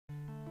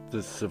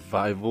The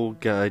Survival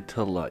Guide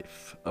to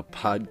Life, a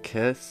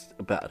podcast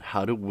about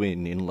how to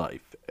win in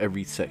life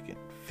every second,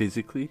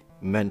 physically,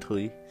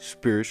 mentally,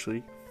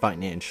 spiritually,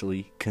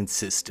 financially,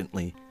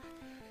 consistently.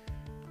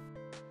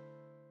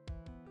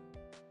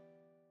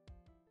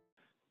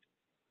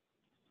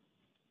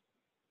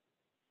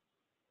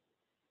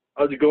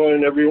 How's it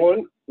going,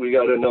 everyone? We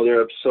got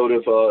another episode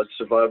of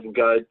Survival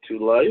Guide to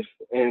Life,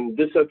 and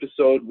this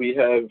episode we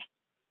have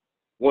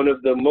one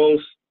of the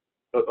most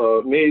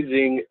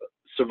amazing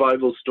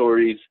survival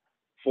stories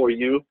for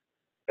you,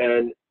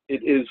 and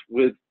it is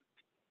with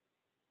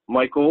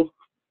Michael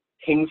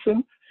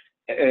Hingson.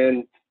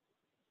 And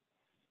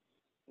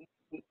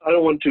I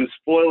don't want to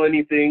spoil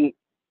anything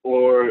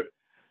or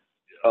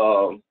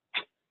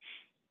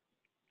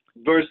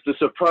burst the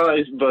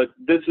surprise, but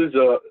this is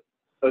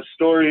a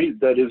story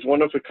that is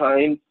one of a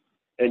kind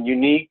and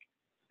unique,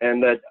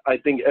 and that I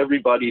think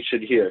everybody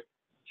should hear.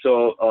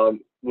 So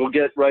we'll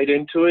get right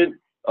into it.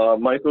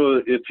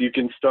 Michael, if you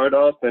can start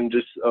off and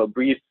just a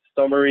brief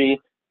summary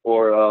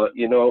or,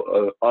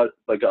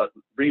 like a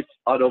brief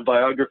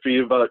autobiography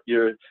about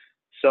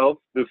yourself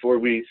before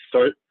we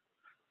start.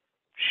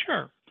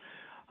 Sure.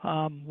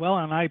 Well,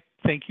 and I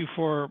thank you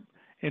for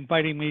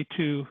inviting me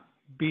to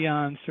be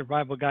on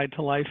Survival Guide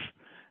to Life.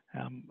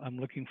 I'm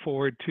looking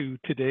forward to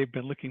today.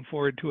 Been looking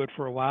forward to it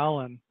for a while,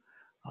 and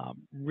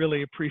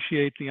really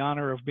appreciate the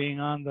honor of being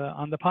on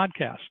the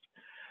podcast.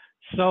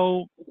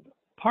 So,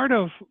 part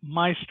of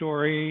my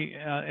story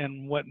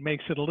and what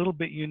makes it a little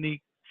bit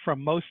unique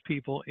from most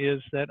people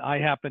is that I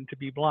happen to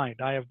be blind.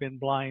 I have been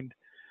blind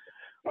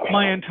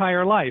my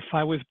entire life.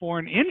 I was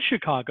born in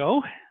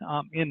Chicago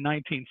in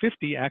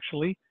 1950,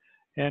 actually,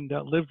 and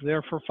lived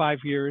there for 5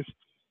 years.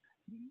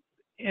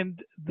 And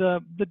the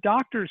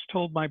doctors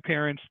told my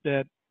parents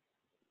that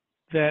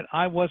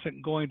I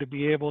wasn't going to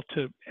be able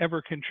to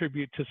ever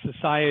contribute to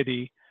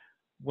society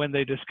when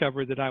they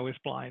discovered that I was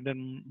blind.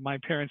 And my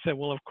parents said,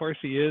 well, of course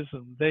he is.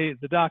 And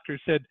the doctor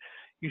said,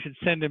 you should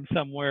send him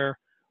somewhere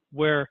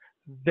where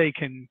they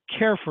can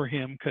care for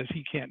him because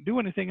he can't do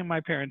anything. And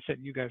my parents said,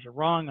 you guys are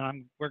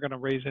wrong. We're going to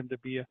raise him to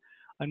be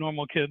a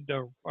normal kid,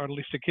 or at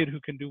least a kid who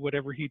can do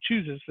whatever he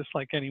chooses, just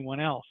like anyone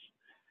else.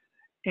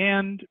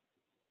 And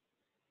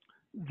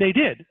they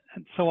did.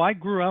 And so I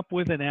grew up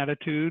with an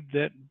attitude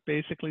that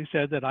basically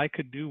said that I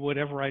could do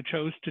whatever I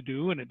chose to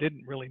do, and it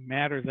didn't really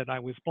matter that I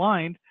was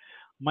blind,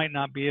 might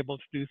not be able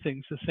to do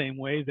things the same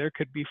way. There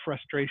could be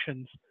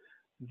frustrations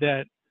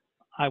that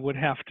I would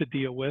have to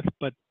deal with,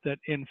 but that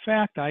in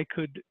fact I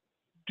could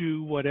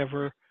do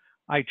whatever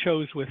I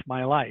chose with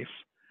my life.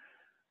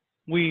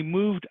 We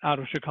moved out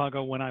of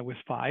Chicago when I was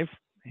 5,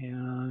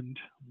 and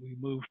we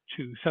moved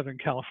to Southern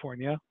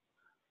California.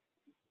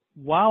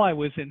 While I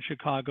was in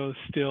Chicago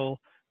still,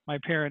 my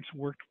parents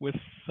worked with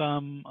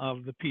some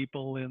of the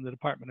people in the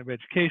Department of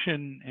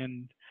Education,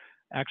 and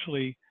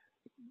actually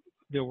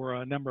there were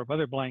a number of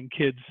other blind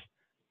kids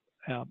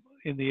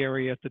in the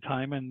area at the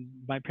time, and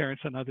my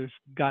parents and others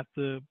got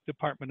the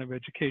Department of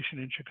Education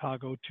in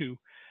Chicago to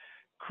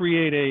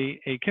create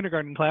a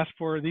kindergarten class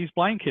for these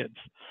blind kids.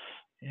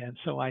 And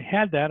so I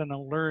had that, and I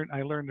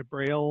learned a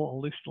Braille,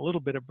 at least a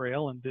little bit of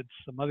Braille, and did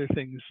some other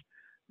things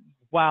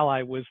while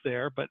I was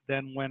there. But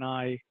then when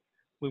I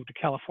moved to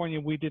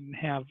California, we didn't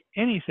have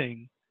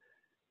anything,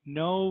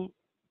 no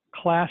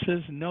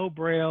classes, no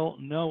Braille,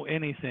 no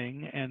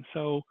anything. And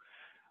so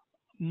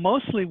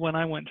mostly when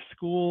I went to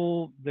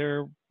school,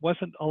 there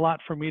wasn't a lot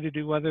for me to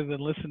do other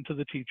than listen to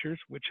the teachers,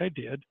 which I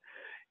did.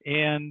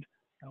 And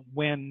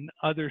when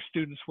other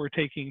students were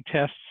taking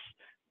tests,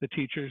 the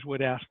teachers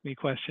would ask me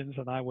questions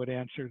and I would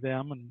answer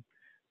them. And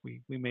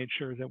we made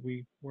sure that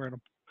we were in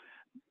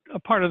a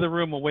part of the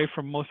room away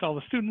from most all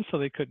the students so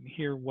they couldn't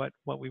hear what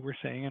we were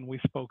saying, and we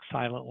spoke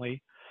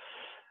silently.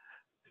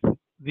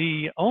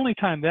 The only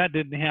time that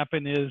didn't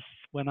happen is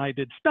when I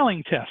did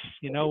spelling tests.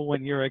 You know,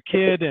 when you're a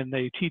kid and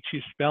they teach you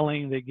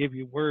spelling, they give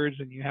you words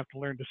and you have to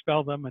learn to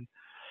spell them. And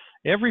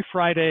every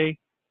Friday,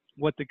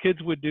 what the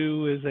kids would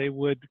do is they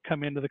would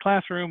come into the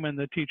classroom and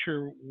the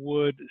teacher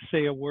would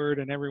say a word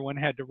and everyone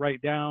had to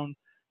write down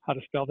how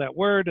to spell that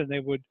word, and they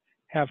would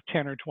have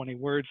 10 or 20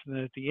 words. And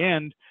then at the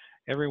end,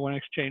 everyone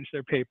exchanged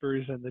their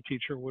papers and the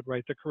teacher would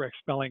write the correct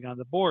spelling on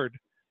the board,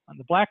 on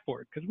the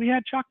blackboard, because we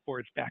had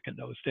chalkboards back in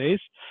those days.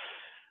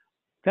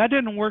 That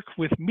didn't work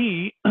with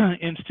me.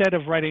 Instead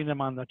of writing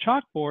them on the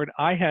chalkboard,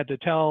 I had to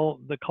tell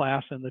the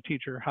class and the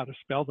teacher how to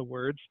spell the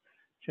words.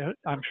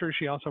 I'm sure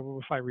she also,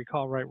 if I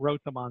recall right,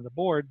 wrote them on the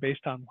board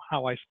based on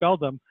how I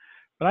spelled them.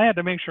 But I had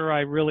to make sure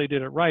I really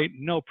did it right.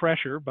 No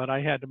pressure, but I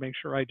had to make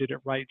sure I did it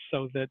right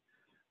so that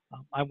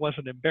I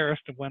wasn't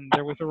embarrassed when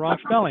there was a wrong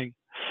spelling.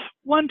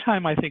 One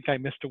time I think I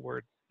missed a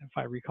word, if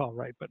I recall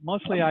right, but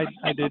mostly I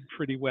did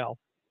pretty well.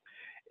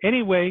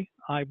 Anyway,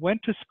 I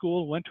went to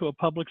school, went to a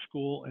public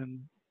school, and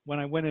when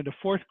I went into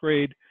 4th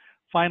grade,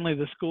 finally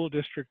the school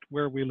district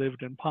where we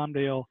lived in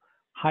Palmdale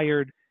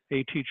hired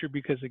a teacher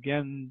because,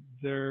 again,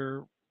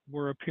 there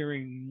were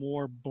appearing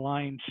more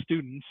blind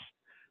students.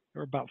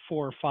 There were about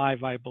 4 or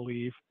 5, I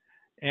believe.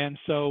 And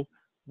so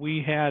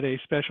we had a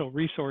special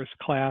resource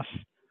class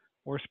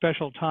or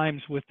special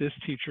times with this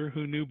teacher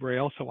who knew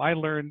Braille. So I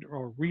learned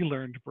or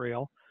relearned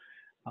Braille.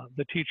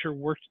 The teacher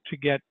worked to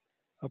get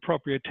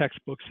appropriate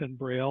textbooks in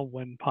Braille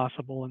when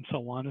possible and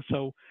so on. And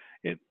so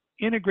it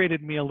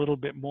integrated me a little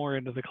bit more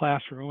into the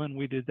classroom, and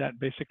we did that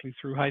basically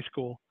through high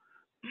school.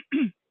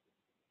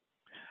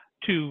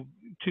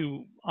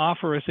 To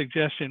offer a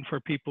suggestion for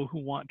people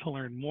who want to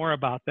learn more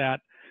about that,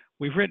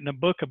 we've written a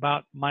book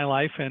about my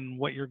life and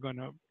what you're going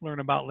to learn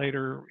about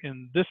later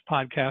in this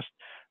podcast.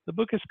 The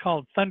book is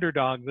called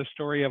Thunderdog, The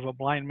Story of a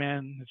Blind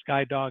Man, His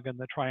Guide Dog, and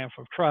the Triumph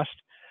of Trust.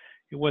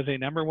 It was a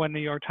 #1 New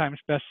York Times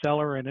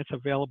bestseller, and it's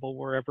available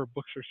wherever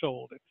books are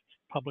sold. It's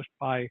published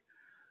by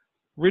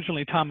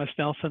originally Thomas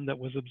Nelson, that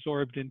was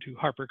absorbed into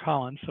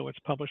HarperCollins. So it's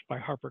published by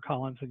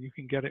HarperCollins, and you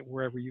can get it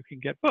wherever you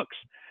can get books.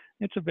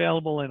 It's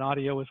available in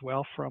audio as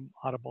well from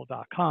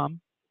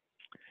audible.com,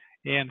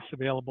 and it's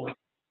available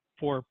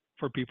for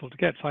people to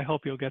get. So I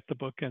hope you'll get the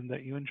book and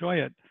that you enjoy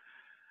it.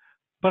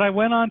 But I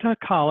went on to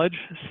college,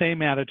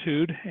 same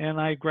attitude, and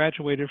I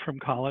graduated from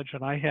college,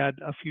 and I had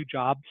a few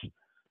jobs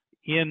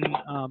in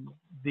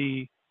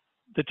the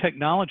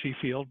technology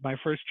field. My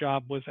first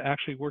job was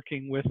actually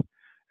working with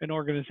an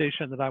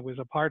organization that I was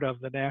a part of,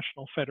 the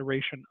National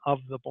Federation of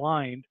the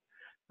Blind.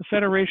 The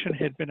Federation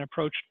had been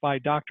approached by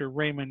Dr.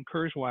 Raymond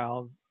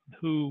Kurzweil,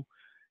 who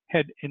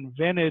had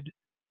invented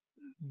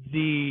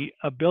the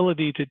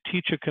ability to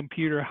teach a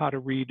computer how to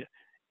read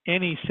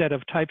any set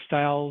of type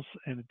styles,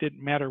 and it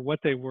didn't matter what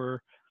they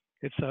were.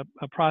 It's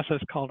a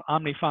process called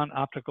omnifont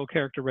optical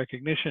character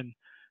recognition.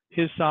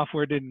 His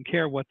software didn't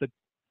care what the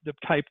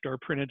typed or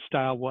printed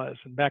style was.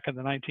 And back in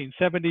the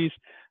 1970s,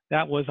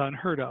 that was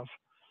unheard of.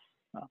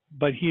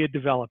 But he had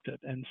developed it.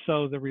 And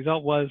so the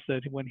result was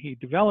that when he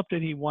developed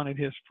it, he wanted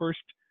his first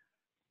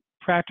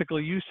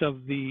practical use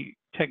of the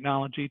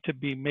technology to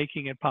be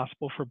making it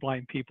possible for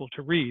blind people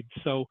to read.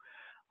 So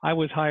I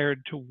was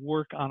hired to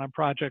work on a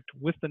project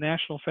with the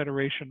National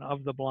Federation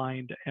of the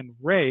Blind and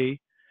Ray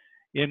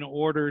in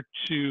order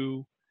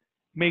to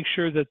make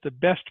sure that the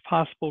best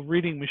possible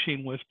reading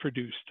machine was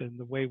produced. And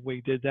the way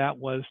we did that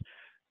was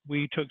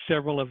we took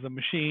several of the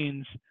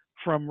machines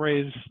from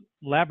Ray's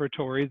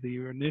laboratory,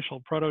 the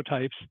initial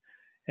prototypes,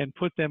 and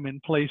put them in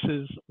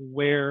places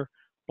where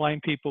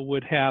blind people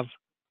would have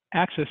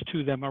access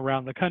to them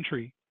around the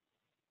country.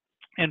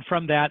 And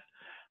from that,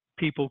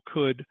 people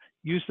could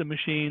use the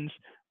machines.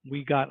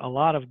 We got a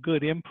lot of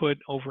good input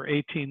over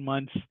 18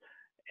 months,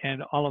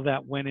 and all of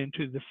that went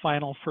into the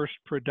final first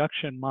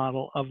production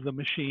model of the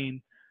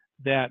machine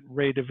that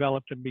Ray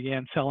developed and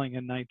began selling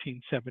in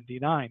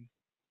 1979.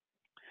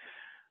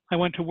 I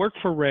went to work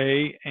for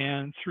Ray,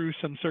 and through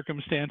some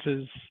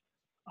circumstances,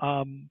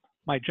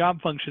 my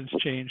job functions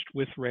changed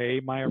with Ray.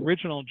 My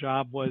original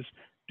job was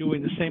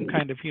doing the same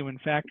kind of human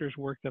factors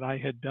work that I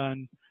had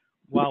done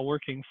while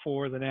working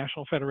for the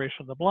National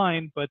Federation of the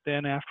Blind, but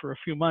then after a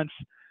few months,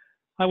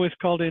 I was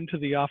called into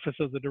the office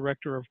of the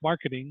director of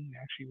marketing,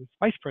 actually was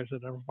vice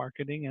president of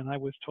marketing, and I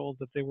was told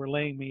that they were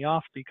laying me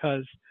off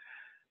because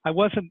I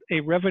wasn't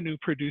a revenue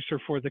producer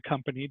for the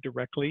company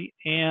directly,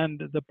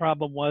 and the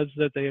problem was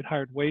that they had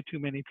hired way too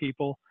many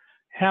people.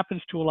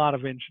 Happens to a lot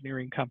of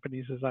engineering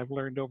companies, as I've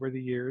learned over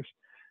the years.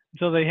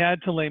 So they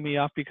had to lay me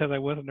off because I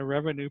wasn't a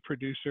revenue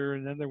producer,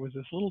 and then there was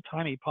this little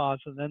tiny pause,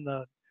 and then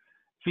the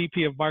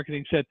VP of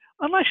marketing said,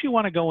 unless you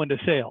want to go into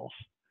sales.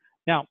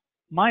 Now,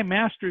 my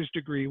master's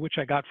degree, which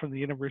I got from the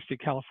University of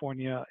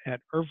California at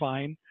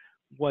Irvine,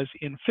 was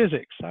in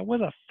physics. I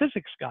was a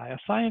physics guy, a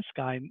science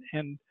guy,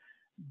 and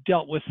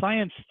dealt with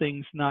science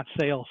things, not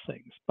sales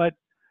things. But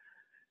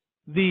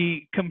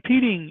the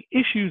competing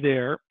issue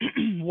there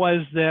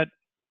was that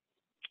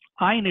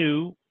I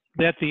knew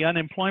that the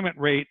unemployment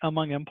rate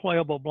among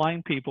employable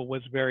blind people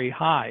was very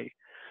high.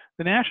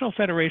 The National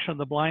Federation of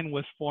the Blind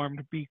was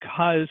formed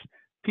because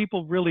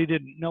people really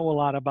didn't know a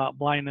lot about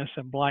blindness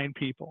and blind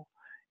people.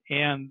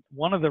 And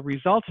one of the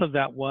results of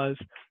that was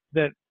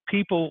that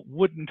people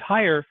wouldn't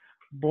hire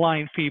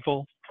blind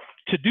people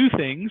to do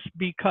things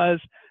because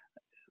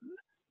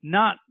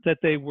not that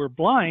they were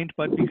blind,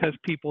 but because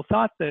people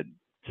thought that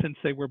since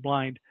they were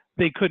blind,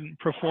 they couldn't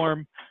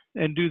perform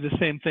and do the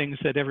same things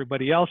that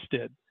everybody else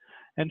did.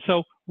 And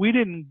so we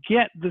didn't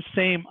get the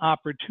same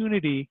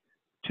opportunity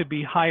to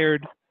be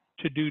hired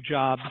to do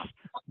jobs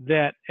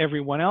that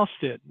everyone else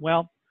did.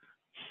 Well,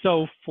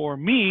 so for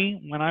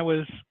me, when I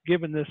was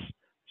given this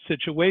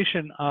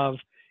situation of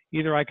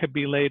either I could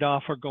be laid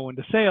off or go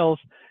into sales,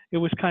 it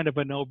was kind of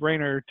a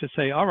no-brainer to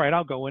say, all right,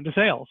 I'll go into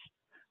sales.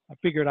 I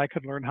figured I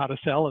could learn how to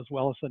sell as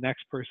well as the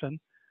next person.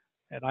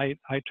 And I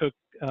took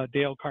a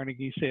Dale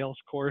Carnegie sales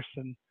course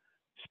and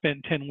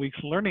spent 10 weeks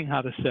learning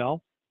how to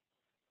sell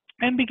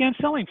and began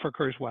selling for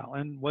Kurzweil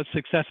and was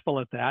successful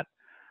at that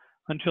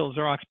until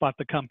Xerox bought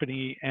the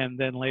company and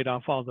then laid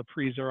off all the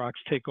pre-Xerox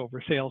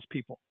takeover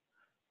salespeople.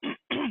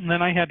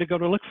 Then I had to go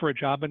to look for a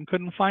job and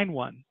couldn't find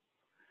one.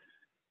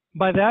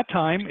 By that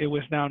time, it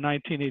was now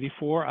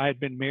 1984. I had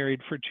been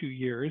married for 2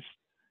 years,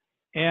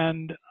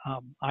 and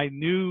I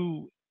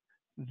knew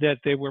that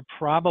they were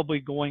probably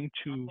going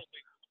to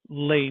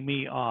lay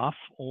me off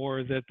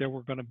or that there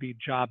were going to be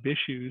job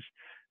issues.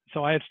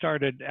 So I had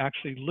started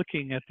actually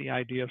looking at the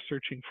idea of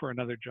searching for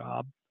another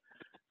job.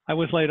 I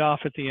was laid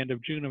off at the end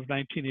of June of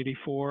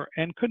 1984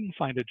 and couldn't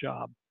find a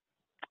job.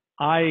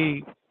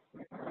 I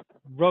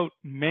wrote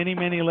many,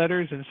 many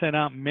letters and sent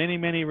out many,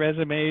 many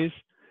resumes.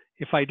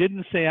 If I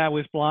didn't say I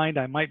was blind,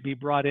 I might be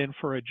brought in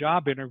for a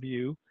job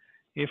interview.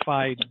 If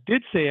I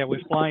did say I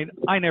was blind,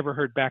 I never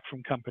heard back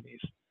from companies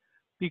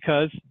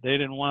because they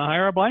didn't want to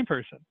hire a blind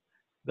person.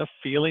 The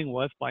feeling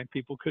was blind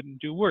people couldn't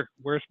do work.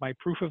 Where's my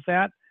proof of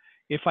that?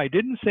 If I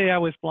didn't say I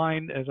was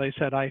blind, as I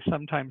said, I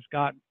sometimes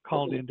got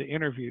called into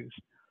interviews.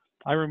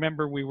 I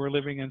remember we were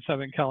living in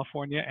Southern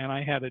California and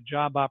I had a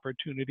job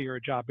opportunity or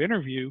a job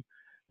interview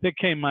that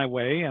came my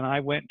way, and I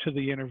went to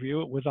the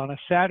interview. It was on a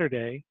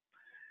Saturday.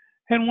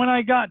 And when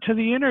I got to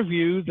the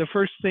interview, the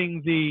first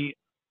thing the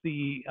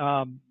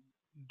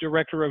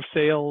director of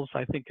sales,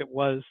 I think it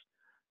was,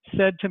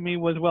 said to me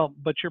was, well,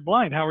 but you're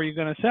blind. How are you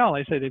going to sell?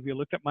 I said, have you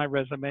looked at my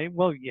resume?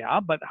 Well, yeah,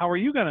 but how are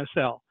you going to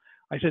sell?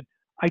 I said,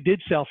 I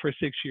did sell for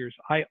 6 years.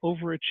 I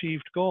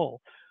overachieved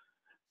goal.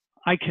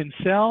 I can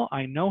sell.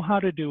 I know how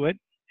to do it.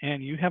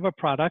 And you have a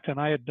product, and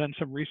I had done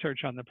some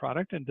research on the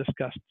product and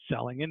discussed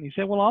selling it. And he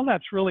said, well, all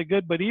that's really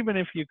good, but even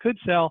if you could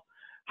sell,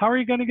 how are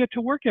you going to get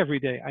to work every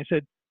day? I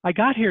said, I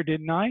got here,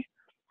 didn't I?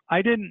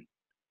 I didn't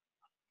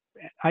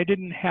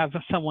have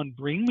someone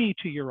bring me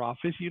to your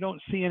office. You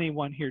don't see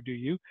anyone here, do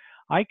you?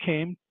 I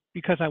came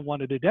because I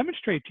wanted to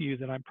demonstrate to you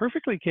that I'm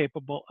perfectly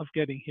capable of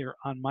getting here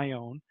on my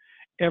own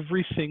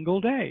every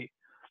single day.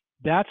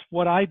 That's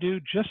what I do,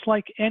 just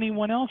like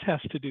anyone else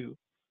has to do.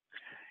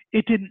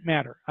 It didn't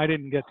matter. I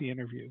didn't get the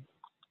interview.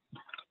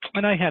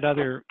 And I had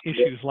other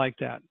issues like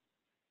that.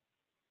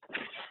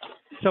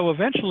 So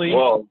eventually,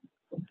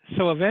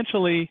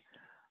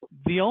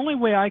 the only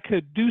way I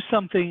could do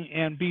something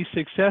and be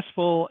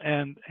successful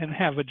and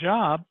have a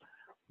job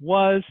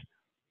was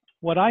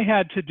what I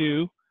had to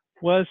do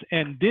was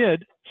and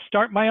did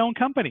start my own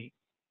company.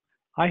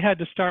 I had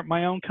to start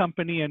my own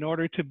company in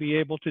order to be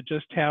able to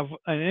just have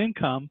an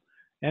income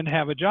and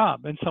have a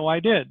job. And so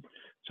I did.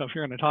 So if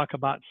you're going to talk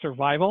about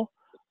survival,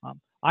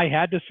 I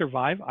had to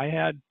survive. I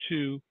had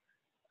to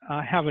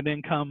have an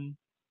income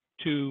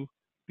to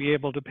be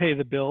able to pay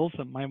the bills.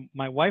 And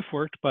my wife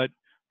worked, but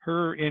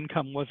her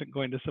income wasn't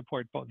going to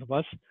support both of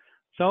us.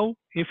 So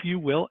if you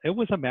will, it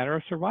was a matter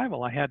of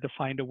survival. I had to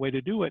find a way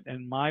to do it.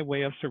 And my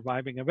way of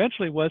surviving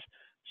eventually was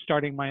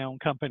starting my own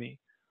company.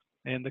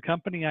 And the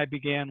company I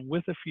began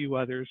with a few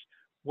others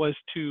was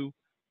to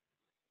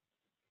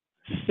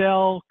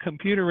sell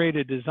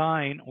computer-aided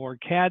design or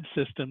CAD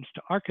systems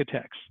to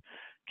architects.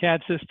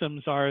 CAD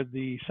systems are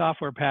the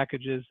software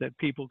packages that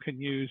people can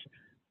use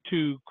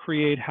to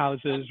create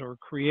houses or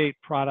create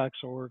products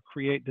or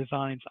create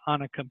designs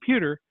on a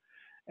computer,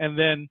 and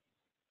then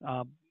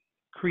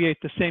create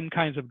the same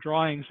kinds of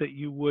drawings that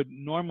you would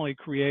normally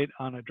create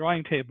on a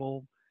drawing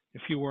table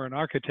if you were an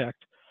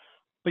architect.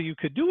 But you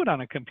could do it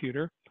on a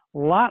computer, a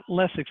lot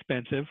less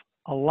expensive,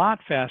 a lot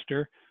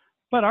faster.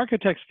 But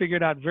architects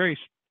figured out very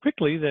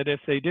quickly that if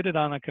they did it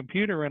on a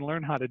computer and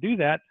learned how to do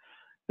that,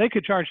 they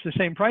could charge the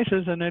same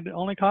prices and it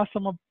only cost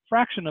them a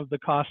fraction of the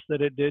cost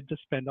that it did to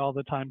spend all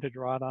the time to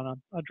draw it on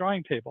a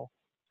drawing table.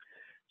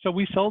 So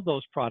we sold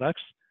those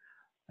products.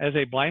 As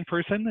a blind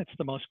person, it's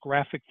the most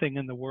graphic thing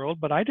in the world,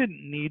 but I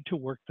didn't need to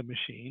work the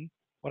machine.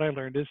 What I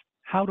learned is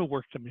how to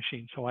work the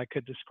machine so I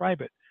could describe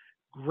it.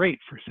 Great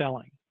for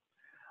selling.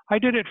 I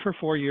did it for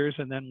 4 years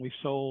and then we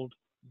sold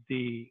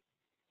the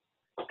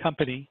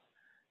company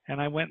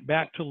and I went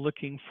back to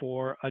looking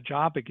for a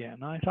job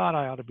again. I thought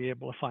I ought to be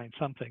able to find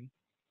something.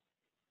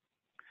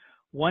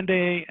 One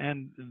day,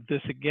 and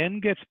this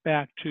again gets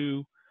back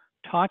to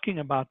talking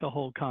about the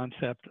whole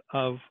concept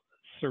of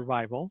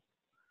survival.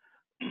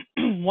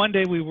 One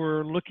day we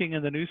were looking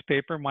in the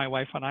newspaper, my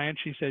wife and I, and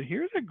she said,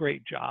 here's a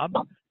great job.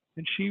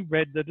 And she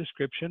read the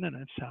description and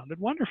it sounded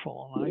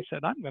wonderful. And I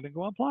said, I'm going to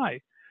go apply.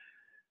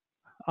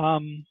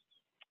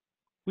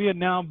 We had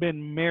now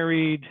been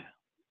married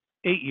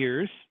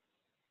 7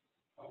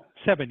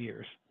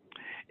 years.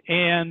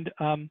 And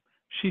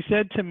she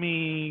said to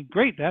me,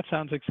 great, that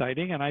sounds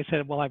exciting. And I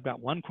said, well, I've got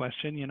one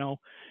question. You know,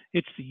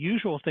 it's the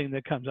usual thing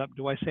that comes up.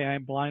 Do I say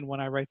I'm blind when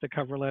I write the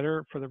cover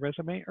letter for the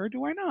resume or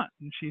do I not?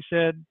 And she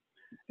said,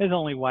 as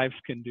only wives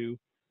can do,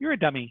 you're a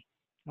dummy.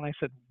 And I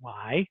said,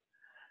 why?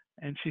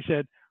 And she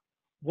said,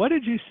 what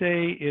did you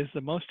say is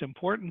the most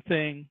important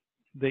thing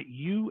that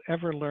you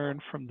ever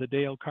learned from the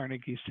Dale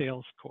Carnegie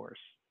sales course?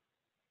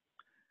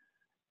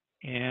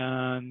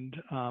 And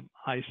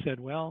I said,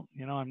 well,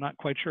 you know, I'm not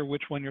quite sure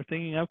which one you're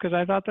thinking of because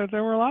I thought that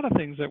there were a lot of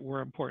things that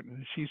were important.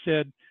 And she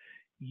said,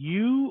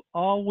 you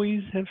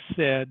always have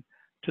said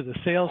to the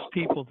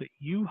salespeople that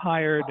you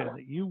hired and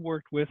that you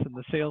worked with and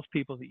the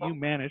salespeople that you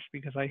managed,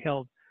 because I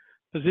held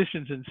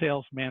positions in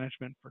sales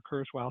management for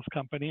Kurzweil's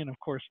company. And of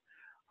course,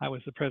 I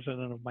was the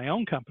president of my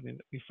own company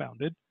that we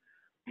founded.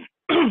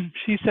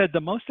 She said,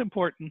 the most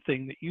important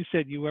thing that you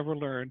said you ever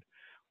learned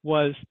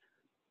was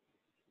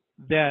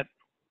that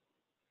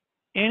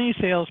any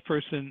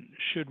salesperson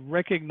should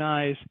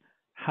recognize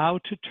how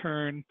to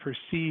turn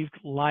perceived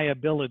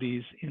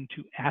liabilities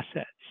into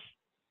assets.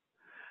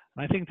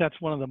 And I think that's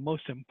one of the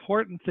most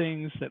important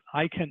things that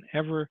I can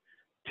ever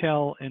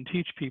tell and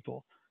teach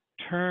people.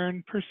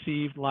 Turn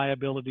perceived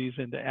liabilities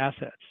into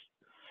assets.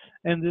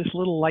 And this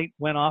little light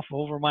went off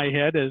over my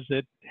head, as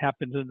it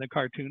happens in the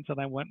cartoons, and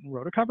I went and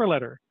wrote a cover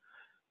letter.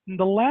 And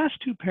the last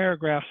two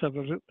paragraphs of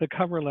the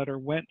cover letter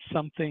went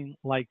something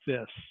like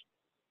this.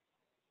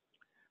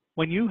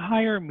 When you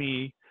hire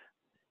me,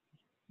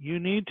 you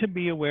need to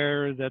be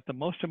aware that the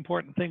most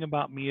important thing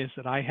about me is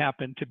that I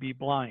happen to be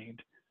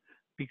blind.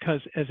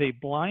 Because as a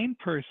blind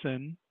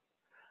person,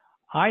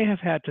 I have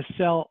had to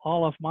sell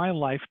all of my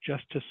life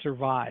just to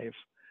survive.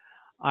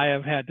 I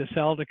have had to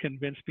sell to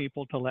convince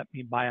people to let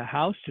me buy a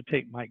house, to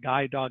take my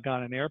guide dog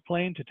on an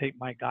airplane, to take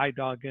my guide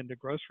dog into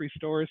grocery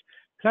stores.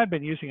 Because I've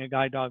been using a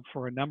guide dog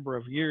for a number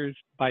of years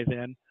by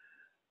then.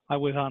 I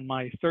was on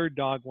my third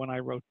dog when I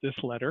wrote this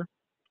letter.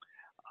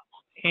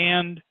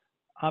 And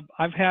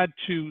I've had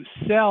to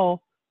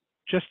sell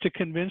just to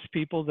convince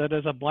people that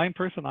as a blind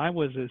person, I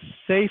was as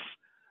safe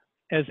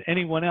as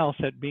anyone else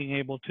at being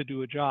able to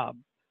do a job.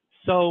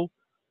 So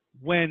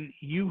when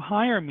you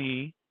hire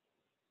me,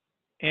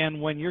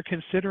 and when you're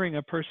considering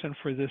a person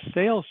for this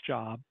sales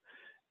job,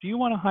 do you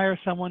want to hire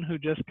someone who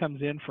just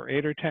comes in for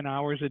 8 or 10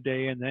 hours a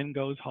day and then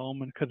goes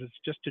home and because it's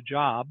just a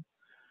job?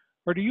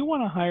 Or do you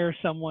want to hire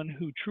someone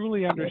who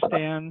truly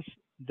understands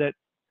that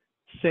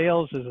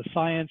sales is a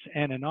science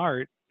and an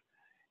art,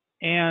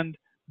 and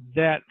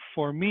that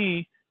for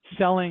me,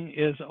 selling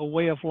is a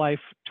way of life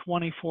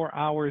 24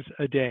 hours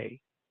a day?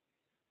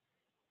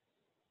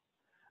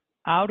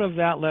 Out of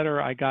that letter,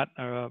 I got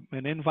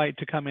an invite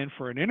to come in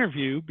for an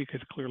interview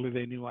because clearly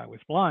they knew I was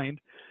blind,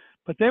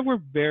 but they were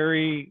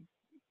very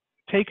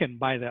taken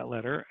by that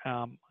letter.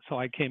 So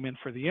I came in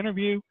for the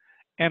interview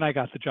and I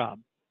got the job,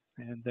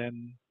 and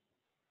then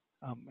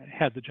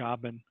had the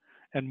job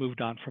and moved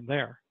on from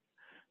there.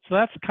 So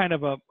that's kind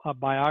of a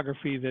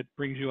biography that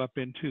brings you up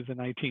into the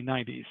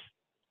 1990s.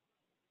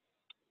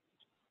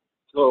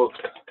 So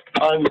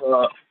I'm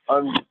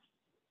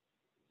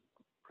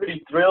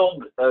pretty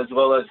thrilled as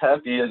well as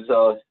happy as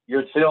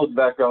your sales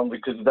background,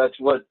 because that's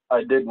what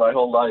I did my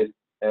whole life,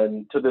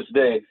 and to this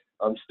day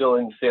I'm still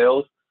in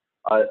sales.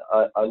 I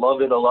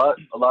love it a lot.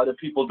 A lot of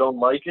people don't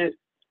like it,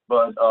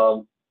 but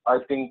I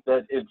think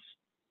that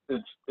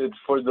it's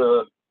for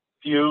the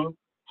few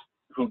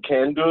who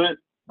can do it.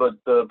 But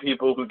the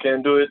people who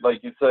can do it,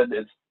 like you said,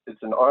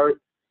 it's an art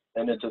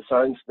and it's a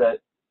science that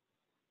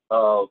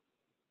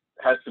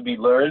has to be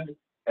learned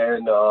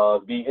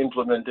and be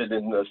implemented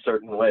in a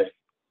certain way.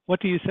 What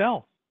do you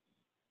sell?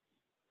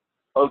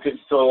 Okay,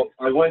 so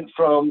I went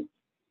from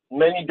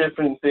many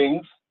different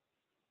things,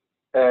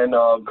 and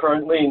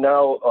currently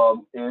now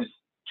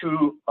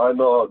I'm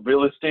a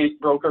real estate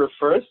broker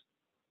first,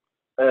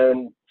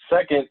 and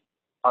second,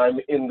 I'm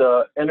in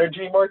the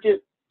energy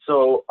market.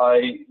 So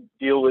I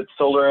deal with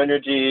solar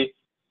energy,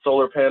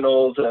 solar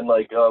panels, and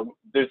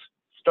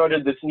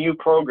started this new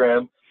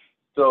program.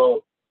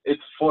 So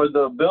it's for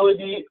the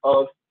ability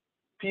of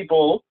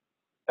people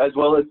as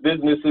well as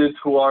businesses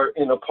who are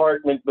in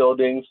apartment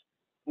buildings.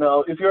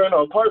 Now, if you're in an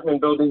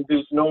apartment building,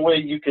 there's no way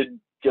you could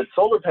get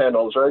solar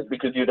panels, right?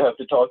 Because you'd have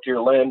to talk to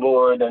your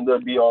landlord and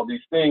there'd be all these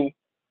things,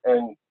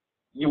 and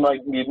you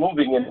might be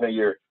moving in a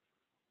year.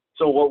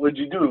 So what would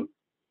you do?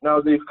 Now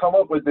they've come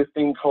up with this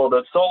thing called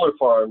a solar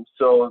farm.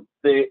 So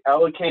they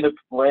allocate a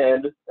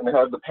land and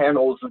have the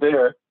panels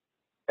there,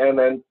 and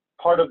then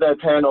part of that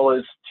panel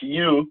is to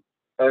you,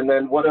 and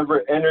then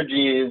whatever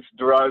energy is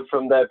derived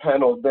from that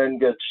panel then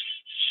gets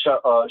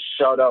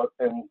shot out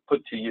and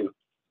put to you.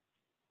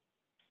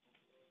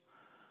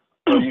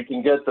 So you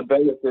can get the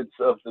benefits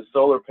of the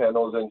solar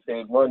panels and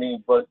save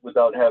money, but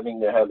without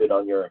having to have it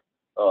on your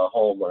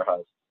home or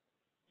house.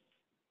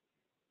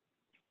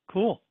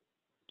 Cool.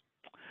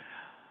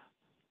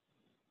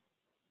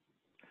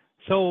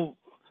 So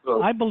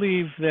I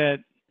believe that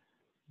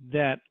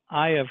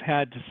I have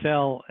had to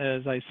sell,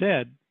 as I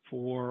said,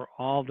 for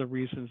all the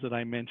reasons that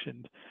I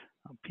mentioned.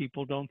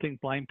 People don't think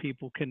blind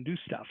people can do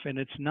stuff, and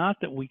it's not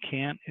that we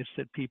can't, it's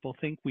that people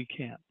think we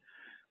can't.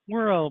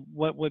 We're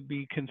what would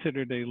be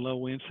considered a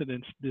low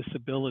incidence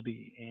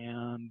disability,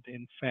 and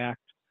in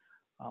fact,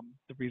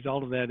 the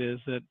result of that is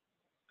that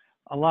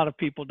a lot of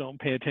people don't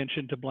pay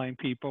attention to blind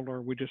people,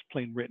 or we're just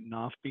plain written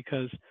off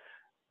because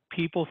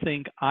people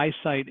think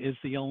eyesight is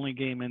the only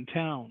game in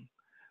town.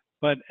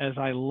 But as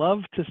I love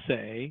to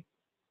say,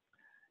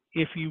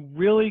 if you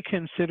really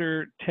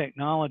consider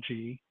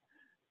technology,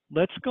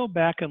 let's go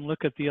back and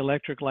look at the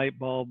electric light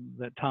bulb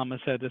that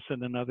Thomas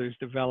Edison and others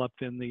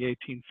developed in the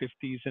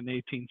 1850s and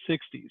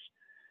 1860s.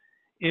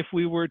 If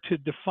we were to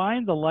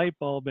define the light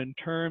bulb in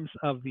terms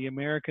of the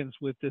Americans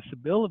with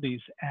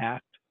Disabilities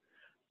Act,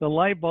 the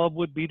light bulb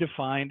would be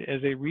defined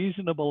as a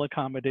reasonable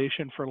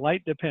accommodation for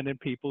light-dependent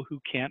people who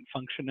can't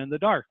function in the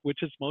dark,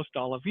 which is most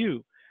all of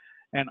you.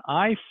 And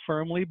I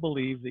firmly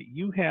believe that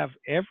you have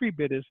every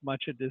bit as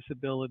much a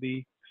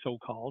disability,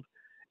 so-called,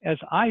 as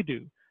I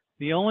do.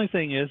 The only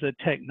thing is that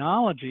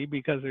technology,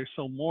 because there's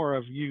so more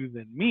of you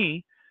than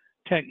me,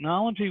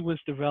 technology was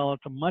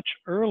developed much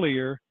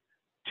earlier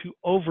to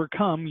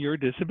overcome your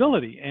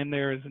disability. And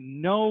there is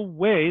no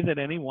way that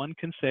anyone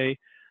can say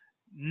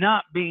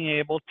not being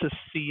able to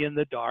see in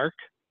the dark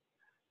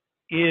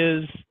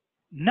is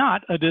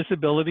not a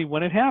disability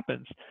when it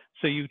happens.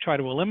 So you try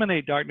to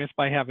eliminate darkness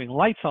by having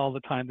lights all the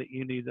time that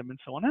you need them and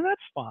so on, and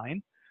that's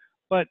fine.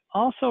 But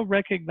also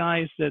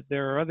recognize that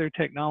there are other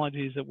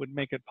technologies that would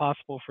make it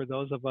possible for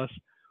those of us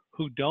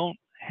who don't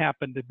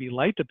happen to be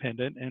light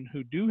dependent and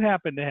who do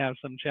happen to have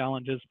some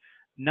challenges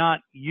not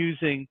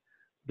using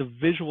the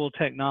visual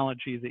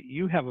technology that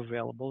you have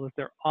available, that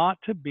there ought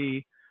to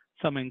be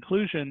some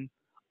inclusion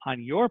on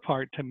your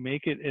part to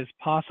make it as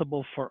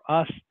possible for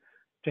us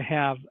to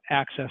have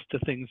access to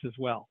things as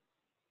well.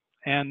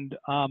 And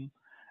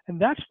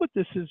that's what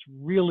this is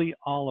really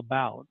all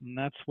about. And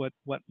that's what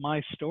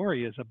my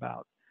story is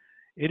about.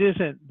 It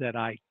isn't that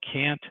I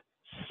can't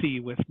see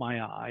with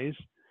my eyes.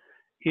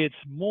 It's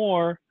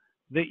more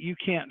that you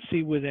can't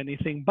see with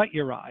anything but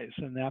your eyes.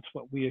 And that's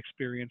what we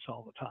experience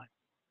all the time.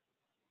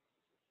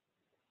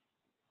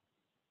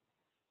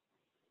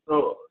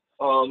 So,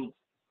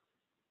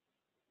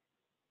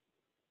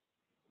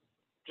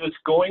 just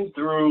going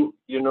through,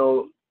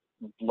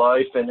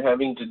 life and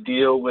having to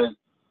deal with,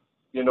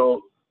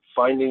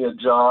 finding a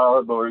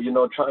job or,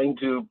 trying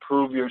to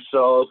prove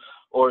yourself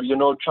or,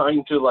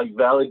 trying to like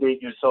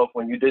validate yourself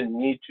when you didn't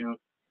need to,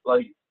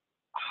 like,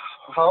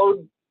 how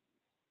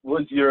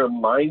was your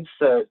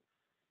mindset?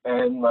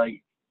 And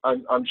like,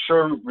 I'm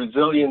sure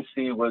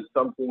resiliency was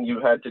something you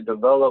had to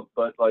develop,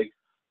 but like,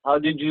 how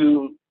did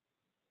you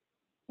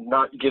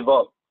not give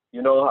up?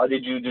 How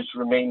did you just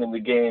remain in the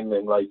game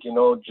and like,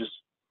 just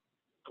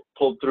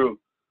pull through?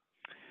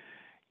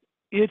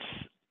 It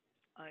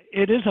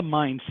is a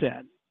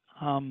mindset.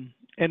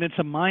 And it's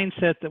a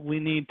mindset that we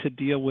need to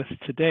deal with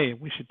today.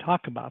 We should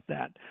talk about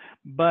that.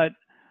 But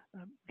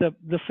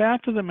the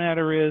fact of the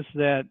matter is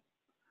that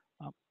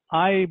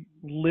I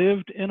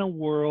lived in a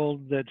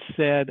world that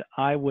said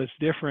I was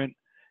different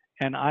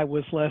and I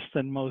was less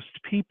than most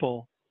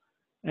people.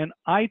 And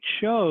I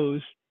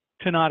chose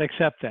to not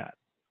accept that.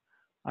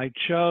 I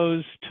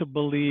chose to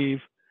believe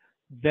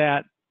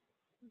that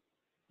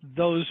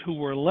those who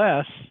were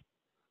less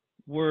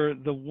were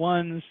the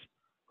ones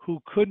who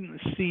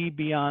couldn't see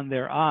beyond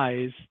their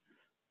eyes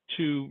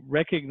to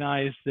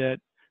recognize that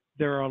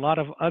there are a lot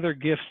of other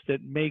gifts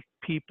that make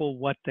people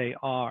what they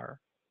are.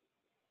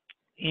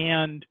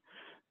 And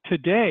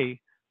today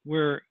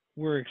we're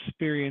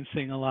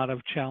experiencing a lot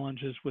of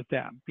challenges with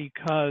that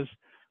because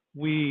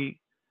we,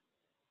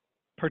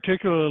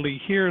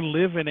 particularly here,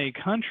 live in a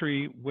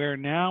country where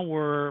now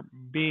we're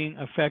being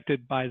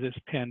affected by this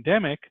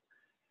pandemic.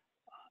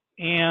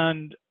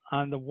 And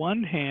on the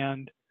one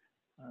hand,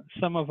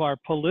 some of our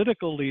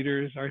political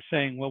leaders are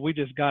saying, well, we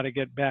just got to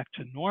get back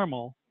to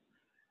normal.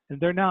 And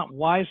they're not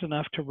wise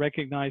enough to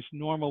recognize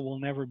normal will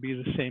never be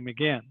the same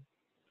again.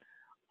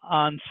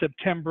 On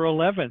September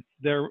 11th,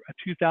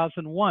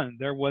 2001,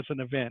 there was an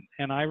event.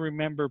 And I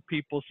remember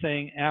people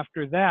saying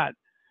after that,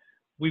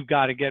 we've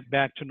got to get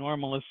back to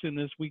normal as soon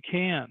as we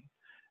can.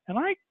 And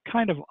I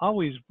kind of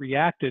always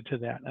reacted to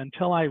that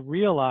until I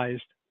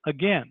realized,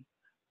 again,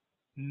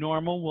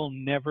 normal will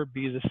never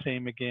be the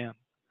same again.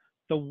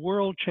 The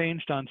world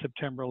changed on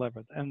September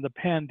 11th, and the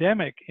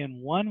pandemic, in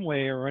one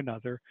way or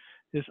another,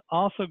 is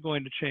also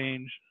going to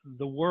change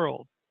the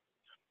world.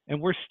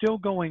 And we're still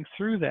going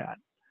through that.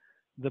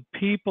 The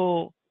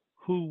people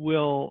who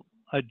will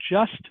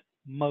adjust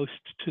most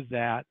to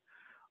that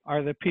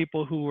are the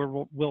people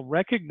who will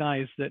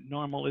recognize that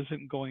normal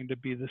isn't going to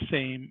be the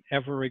same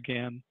ever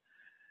again.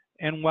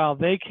 And while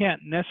they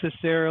can't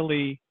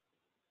necessarily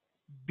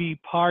be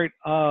part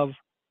of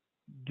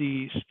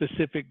the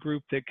specific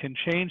group that can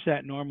change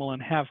that normal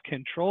and have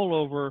control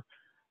over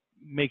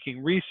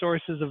making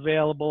resources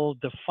available,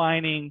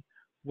 defining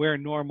where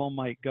normal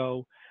might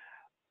go,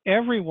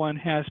 everyone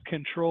has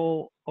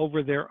control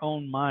over their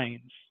own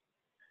minds.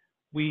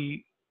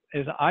 We,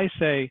 as I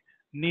say,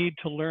 need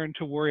to learn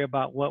to worry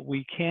about what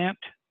we can't,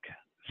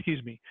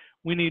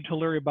 we need to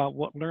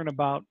learn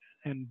about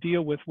and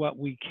deal with what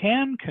we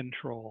can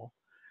control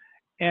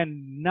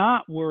and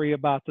not worry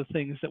about the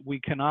things that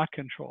we cannot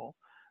control.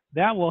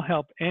 That will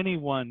help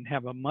anyone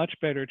have a much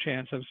better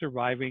chance of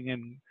surviving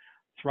and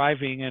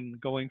thriving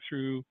and going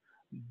through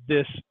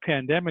this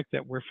pandemic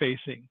that we're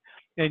facing.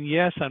 And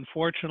yes,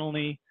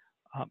 unfortunately,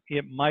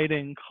 it might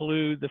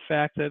include the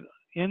fact that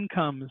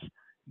incomes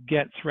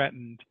get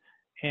threatened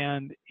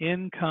and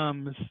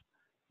incomes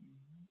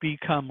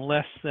become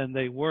less than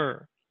they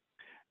were.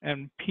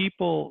 And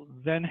people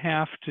then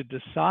have to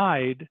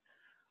decide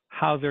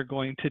how they're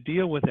going to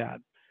deal with that.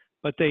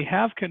 But they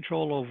have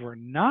control over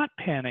not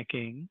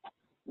panicking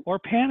or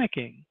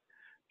panicking.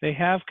 They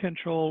have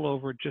control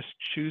over just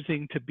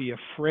choosing to be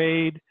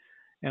afraid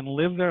and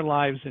live their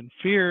lives in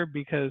fear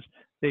because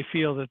they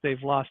feel that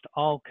they've lost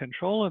all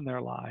control in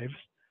their lives.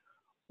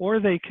 Or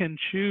they can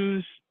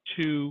choose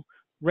to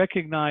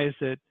recognize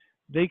that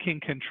they can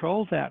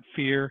control that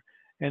fear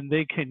and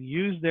they can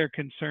use their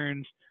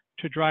concerns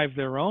to drive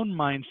their own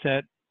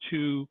mindset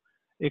to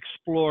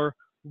explore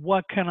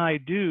what can I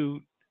do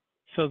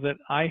so that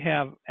I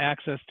have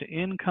access to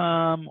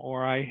income,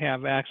 or I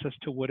have access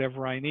to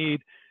whatever I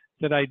need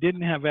that I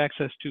didn't have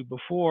access to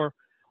before,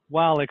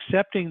 while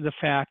accepting the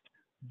fact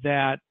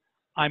that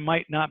I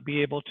might not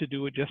be able to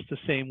do it just the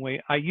same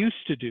way I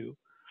used to do.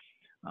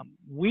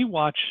 We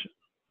watch,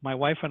 my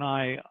wife and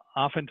I,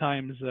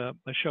 oftentimes a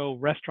show,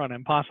 Restaurant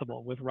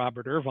Impossible, with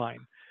Robert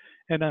Irvine.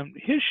 And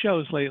his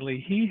shows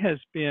lately, he has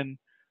been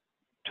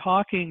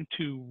talking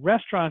to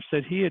restaurants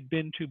that he had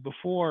been to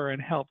before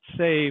and helped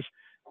save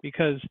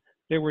because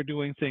they were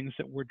doing things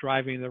that were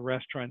driving the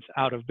restaurants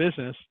out of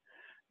business.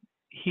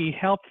 He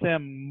helped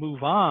them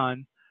move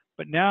on,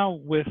 but now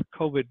with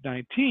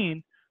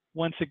COVID-19,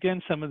 once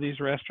again, some of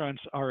these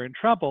restaurants are in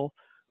trouble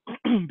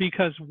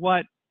because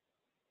what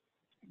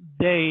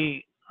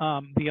they,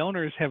 the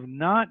owners have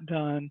not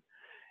done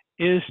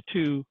is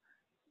to,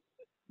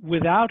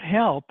 without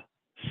help,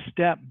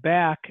 step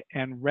back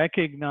and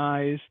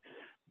recognize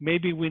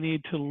maybe we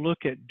need to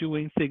look at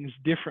doing things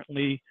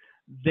differently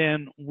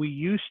than we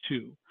used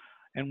to.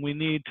 And we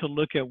need to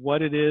look at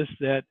what it is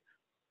that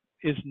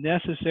is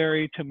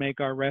necessary to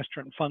make our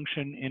restaurant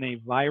function in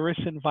a virus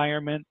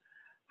environment,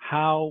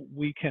 how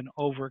we can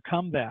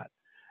overcome that.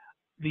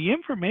 The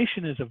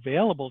information is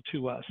available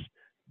to us,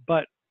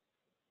 but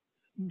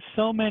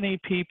so many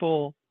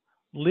people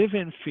live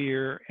in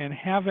fear and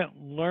haven't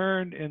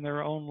learned in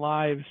their own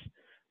lives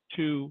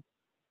to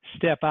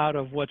step out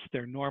of what's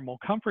their normal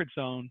comfort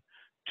zone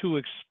to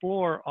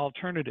explore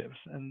alternatives.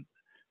 And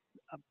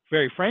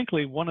very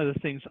frankly, one of the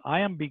things I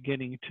am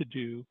beginning to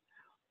do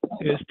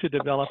is to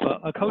develop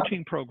a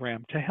coaching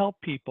program to help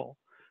people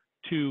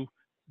to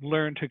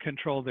learn to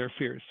control their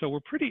fears. So we're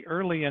pretty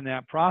early in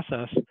that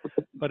process,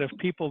 but if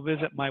people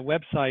visit my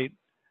website,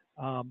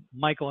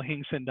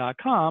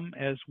 michaelhingson.com,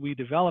 as we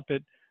develop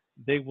it,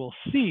 they will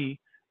see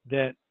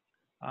that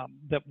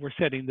that we're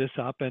setting this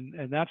up,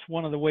 and that's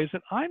one of the ways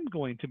that I'm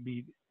going to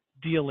be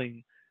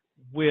dealing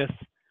with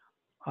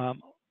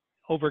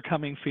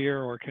overcoming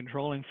fear or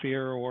controlling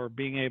fear or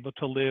being able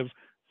to live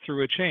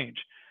through a change.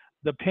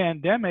 The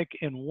pandemic,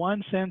 in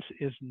one sense,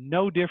 is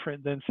no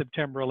different than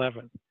September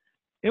 11th.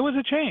 It was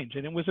a change,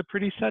 and it was a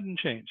pretty sudden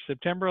change.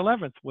 September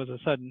 11th was a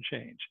sudden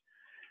change.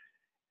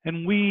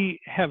 And we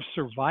have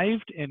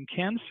survived and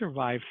can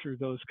survive through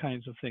those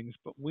kinds of things,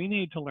 but we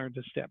need to learn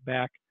to step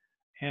back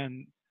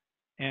and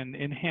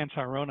enhance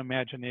our own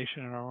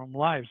imagination and our own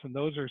lives. And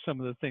those are some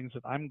of the things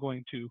that I'm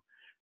going to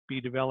be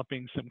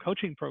developing some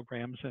coaching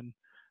programs and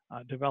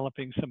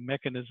developing some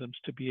mechanisms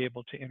to be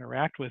able to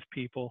interact with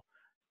people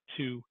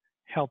to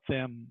help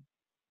them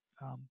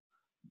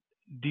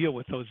deal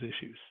with those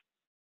issues.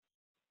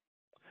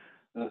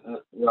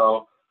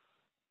 No,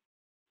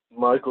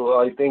 Michael,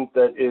 I think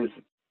that is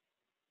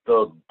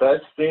the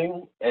best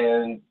thing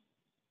and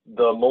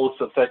the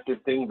most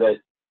effective thing that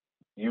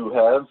you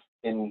have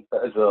in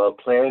as a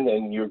plan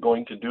and you're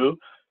going to do.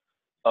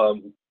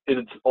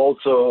 It's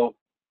also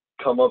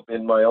come up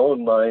in my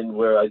own mind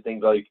where I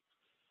think, like,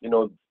 you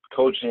know,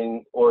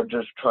 coaching or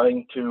just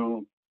trying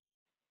to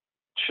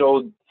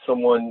show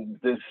someone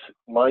this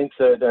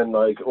mindset and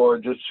like, or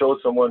just show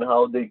someone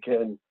how they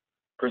can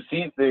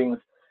perceive things.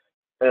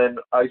 And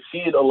I see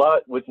it a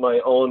lot with my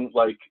own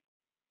like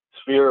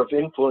sphere of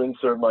influence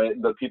or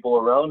the people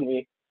around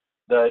me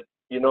that,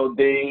 you know,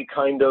 they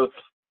kind of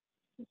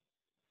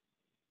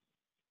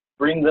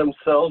bring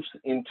themselves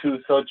into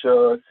such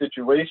a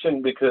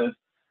situation because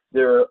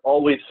they're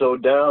always so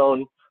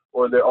down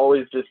or they're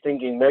always just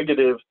thinking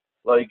negative.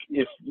 Like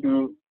if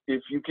you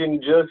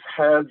can just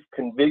have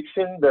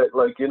conviction that,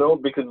 like, you know,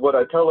 because what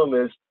I tell them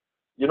is,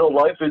 you know,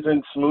 life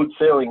isn't smooth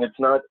sailing. It's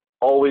not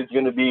always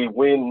going to be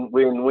win,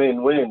 win,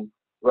 win, win.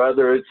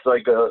 Rather, it's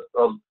like a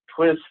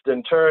twist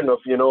and turn of,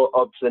 you know,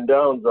 ups and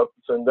downs,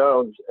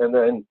 and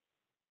then,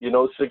 you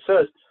know,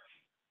 success.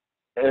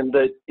 And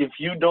that if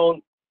you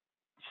don't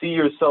see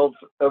yourself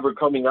ever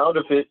coming out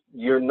of it,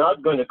 you're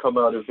not going to come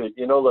out of it,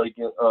 you know, like,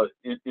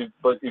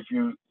 but if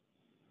you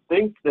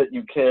think that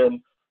you can,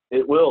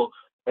 it will.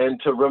 And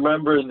to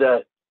remember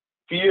that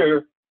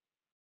fear,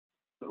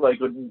 like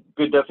a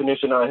good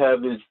definition I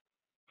have is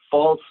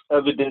false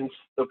evidence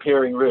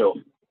appearing real,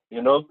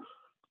 you know?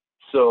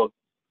 So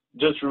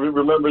just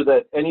remember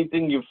that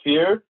anything you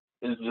fear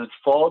is just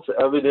false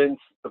evidence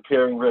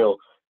appearing real.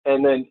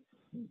 And then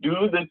do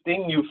the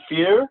thing you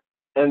fear,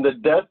 and the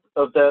death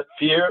of that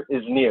fear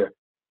is near.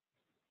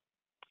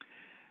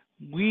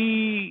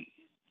 We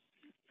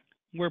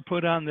were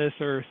put on this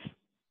earth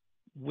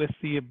with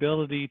the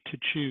ability to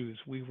choose.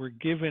 We were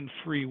given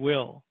free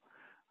will.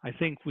 I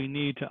think we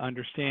need to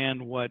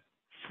understand what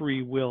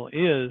free will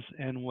is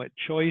and what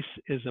choice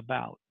is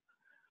about.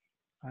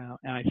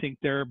 And I think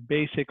there are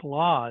basic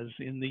laws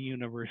in the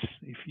universe,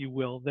 if you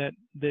will, that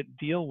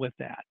deal with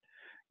that.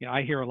 You know,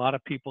 I hear a lot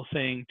of people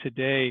saying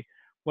today,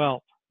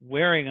 well,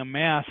 wearing a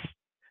mask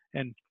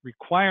and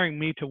requiring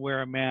me to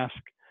wear a mask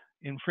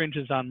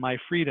infringes on my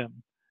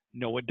freedom.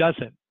 No, it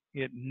doesn't.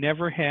 It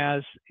never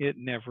has. It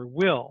never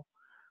will.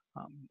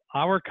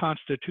 Our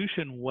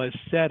Constitution was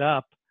set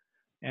up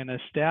and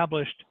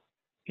established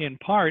in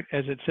part,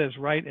 as it says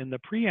right in the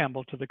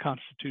preamble to the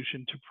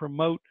Constitution, to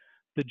promote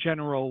the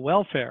general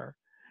welfare.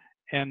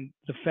 And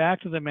the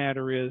fact of the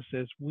matter is,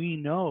 as we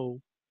know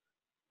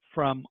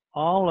from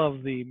all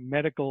of the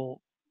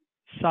medical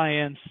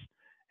science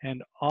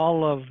and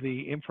all of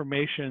the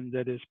information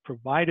that is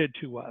provided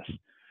to us,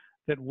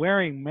 that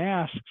wearing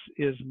masks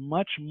is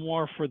much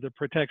more for the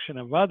protection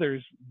of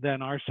others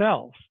than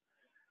ourselves.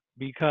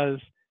 Because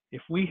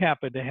if we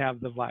happen to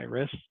have the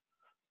virus,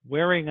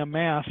 wearing a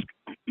mask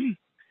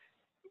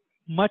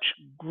much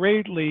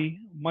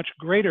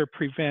greater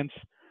prevents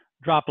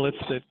droplets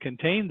that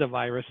contain the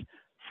virus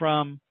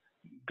from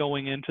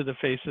going into the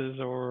faces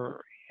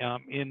or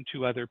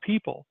into other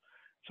people.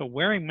 So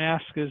wearing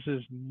masks is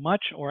as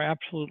much or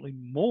absolutely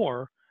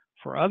more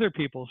for other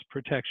people's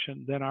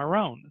protection than our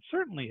own.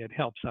 Certainly it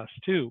helps us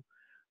too,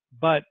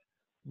 but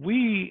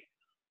we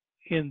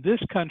in this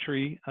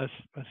country,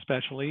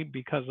 especially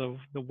because of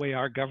the way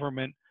our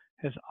government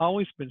has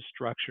always been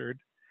structured,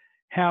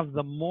 have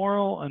the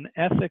moral and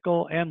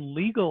ethical and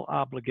legal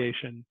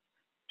obligation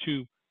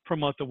to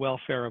promote the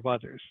welfare of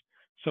others.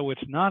 So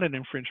it's not an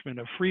infringement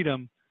of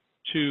freedom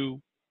to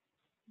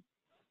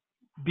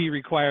be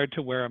required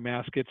to wear a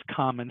mask. It's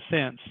common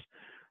sense.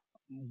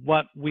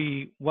 What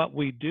we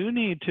do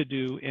need to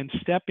do in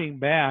stepping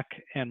back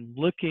and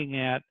looking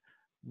at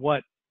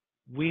what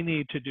we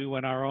need to do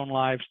in our own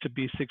lives to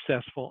be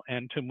successful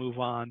and to move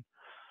on,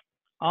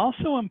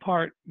 also in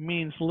part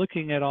means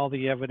looking at all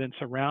the evidence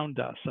around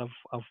us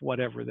of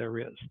whatever there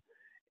is,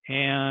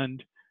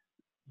 and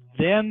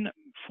then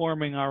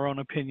forming our own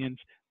opinions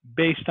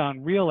based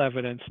on real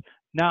evidence,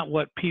 not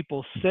what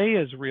people say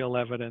is real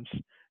evidence,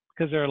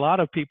 because there are a lot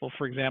of people,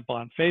 for example,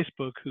 on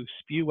Facebook who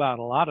spew out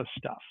a lot of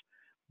stuff,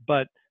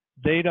 but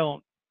they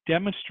don't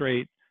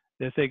demonstrate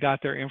that they got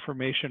their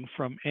information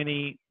from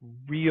any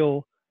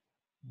real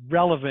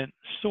relevant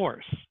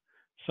source.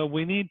 So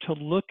we need to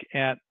look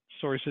at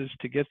sources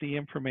to get the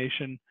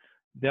information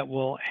that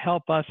will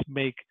help us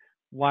make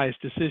wise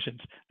decisions.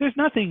 There's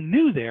nothing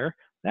new there.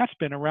 That's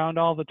been around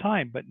all the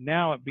time, but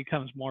now it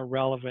becomes more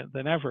relevant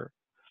than ever.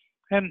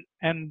 And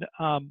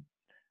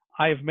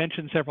I've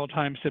mentioned several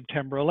times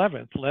September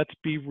 11th. Let's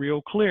be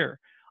real clear.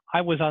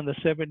 I was on the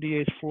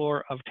 78th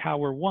floor of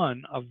Tower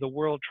 1 of the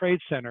World Trade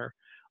Center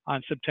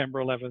on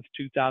September 11th,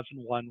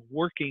 2001,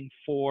 working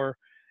for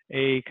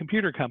a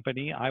computer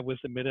company. I was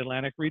the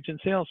Mid-Atlantic Region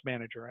Sales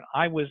Manager, and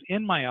I was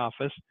in my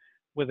office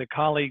with a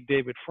colleague,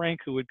 David Frank,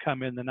 who had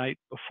come in the night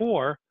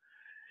before,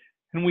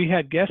 and we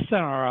had guests in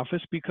our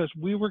office because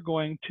we were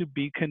going to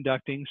be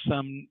conducting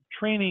some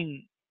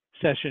training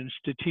sessions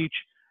to teach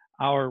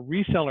our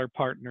reseller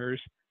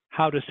partners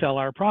how to sell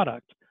our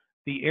product.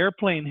 The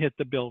airplane hit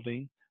the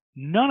building.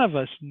 None of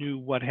us knew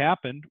what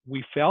happened.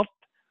 We felt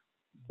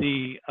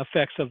the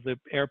effects of the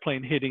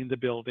airplane hitting the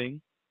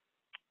building.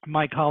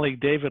 My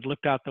colleague David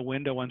looked out the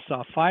window and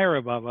saw fire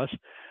above us.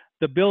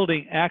 The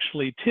building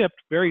actually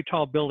tipped. Very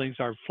tall buildings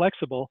are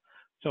flexible.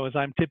 So as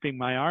I'm tipping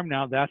my arm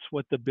now, that's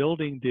what the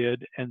building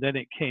did, and then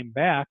it came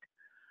back.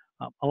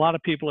 A lot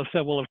of people have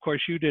said, well, of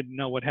course you didn't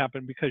know what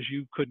happened because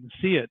you couldn't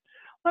see it.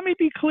 Let me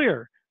be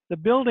clear. The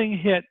building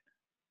hit,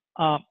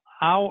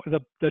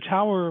 the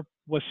tower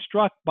was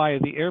struck by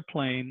the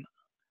airplane,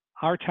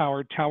 our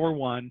tower, Tower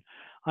 1,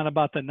 on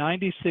about the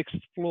 96th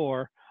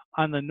floor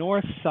on the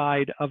north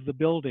side of the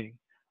building.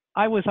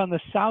 I was on the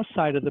south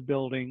side of the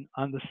building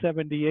on the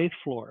 78th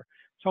floor.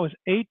 So I was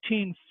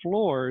 18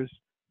 floors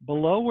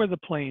below where the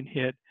plane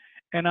hit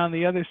and on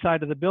the other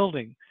side of the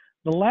building.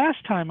 The last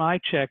time I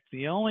checked,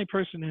 the only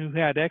person who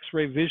had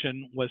X-ray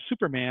vision was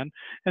Superman,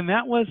 and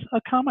that was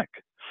a comic,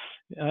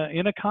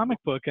 in a comic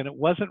book, and it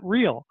wasn't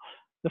real.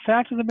 The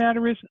fact of the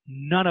matter is,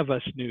 none of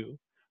us knew.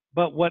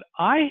 But what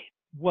I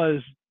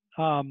was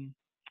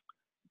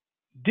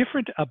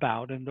different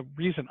about, and the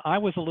reason I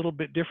was a little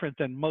bit different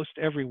than most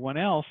everyone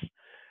else,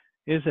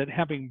 is that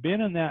having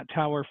been in that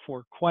tower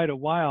for quite a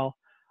while,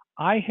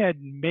 I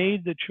had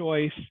made the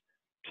choice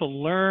to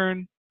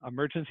learn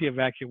emergency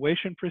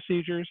evacuation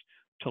procedures,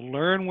 to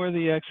learn where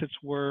the exits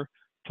were,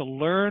 to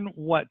learn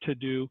what to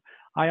do.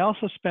 I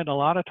also spent a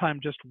lot of time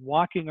just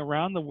walking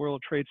around the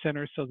World Trade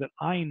Center so that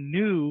I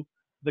knew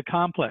the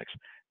complex.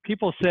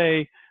 People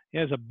say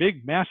there's a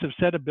big, massive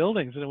set of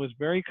buildings and it was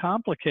very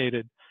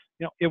complicated.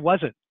 You know, it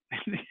wasn't.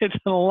 It's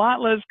a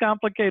lot less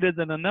complicated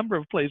than a number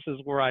of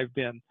places where I've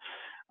been.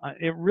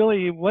 It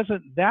really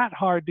wasn't that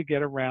hard to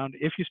get around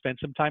if you spent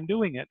some time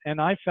doing it. And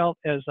I felt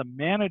as a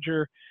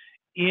manager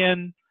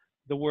in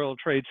the World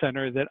Trade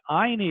Center that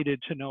I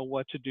needed to know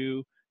what to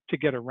do to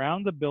get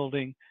around the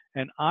building,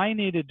 and I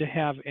needed to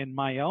have in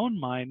my own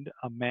mind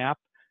a map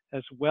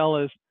as well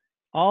as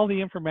all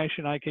the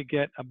information I could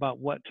get about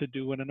what to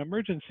do in an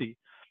emergency.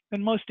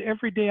 And most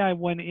every day I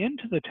went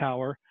into the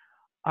tower,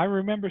 I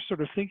remember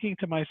sort of thinking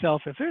to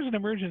myself, if there's an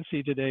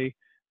emergency today,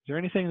 is there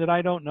anything that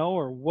I don't know,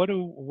 or what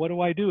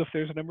do I do if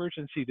there's an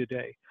emergency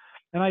today?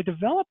 And I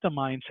developed a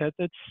mindset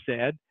that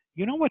said,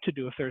 you know what to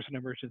do if there's an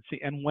emergency.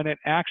 And when it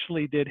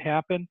actually did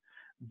happen,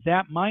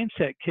 that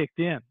mindset kicked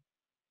in.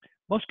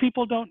 Most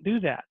people don't do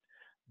that.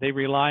 They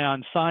rely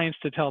on signs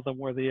to tell them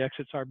where the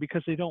exits are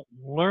because they don't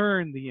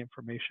learn the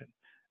information.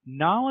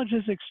 Knowledge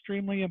is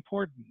extremely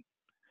important.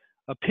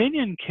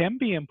 opinion can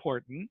be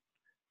important,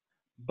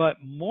 but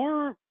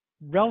more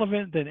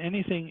relevant than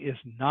anything is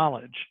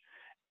knowledge.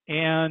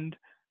 And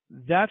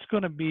that's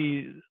going to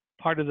be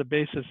part of the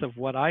basis of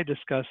what I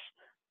discuss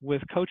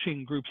with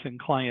coaching groups and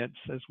clients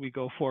as we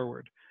go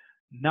forward.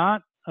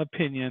 Not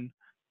opinion,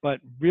 but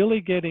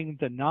really getting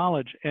the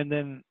knowledge and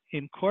then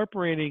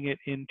incorporating it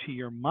into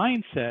your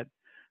mindset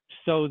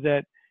so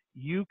that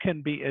you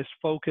can be as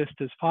focused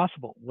as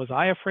possible. Was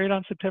I afraid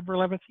on September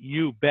 11th?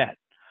 You bet.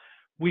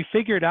 We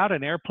figured out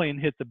an airplane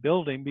hit the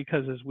building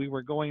because as we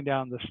were going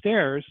down the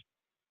stairs,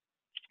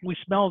 we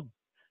smelled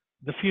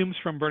the fumes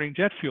from burning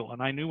jet fuel.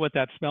 And I knew what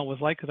that smell was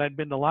like because I'd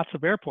been to lots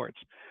of airports.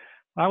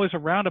 I was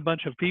around a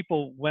bunch of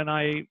people when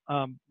I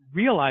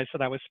realized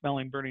that I was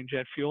smelling burning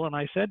jet fuel. And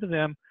I said to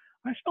them,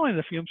 I'm smelling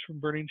the fumes from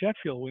burning jet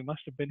fuel. We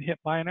must have been hit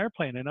by an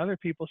airplane. And other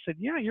people said,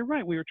 yeah, you're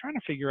right. We were trying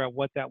to figure out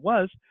what that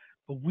was,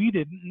 but we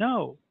didn't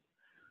know.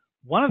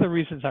 One of the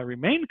reasons I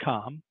remained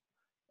calm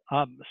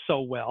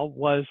so well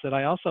was that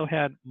I also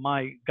had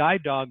my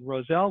guide dog,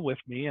 Roselle, with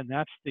me. And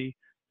that's the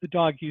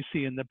dog you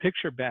see in the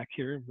picture back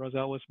here.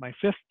 Roselle was my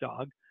 5th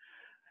dog.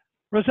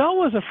 Roselle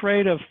was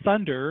afraid of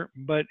thunder,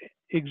 but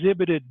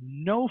exhibited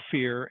no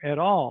fear at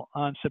all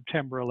on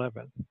September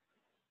 11th.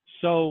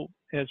 So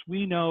as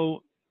we know,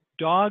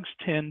 dogs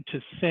tend to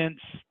sense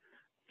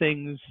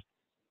things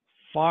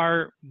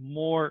far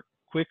more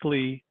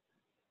quickly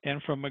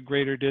and from a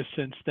greater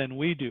distance than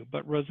we do.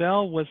 But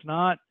Roselle was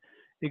not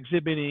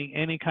exhibiting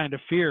any kind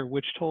of fear,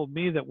 which told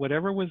me that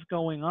whatever was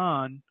going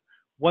on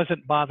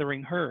wasn't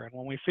bothering her. And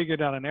when we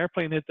figured out an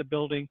airplane hit the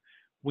building,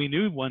 we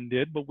knew one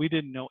did, but we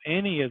didn't know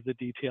any of the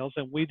details,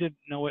 and we didn't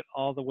know it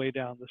all the way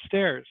down the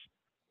stairs.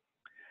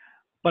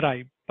 But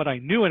I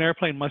knew an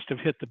airplane must have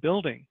hit the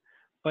building.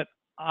 But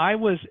I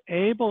was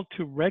able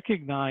to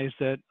recognize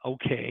that,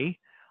 okay,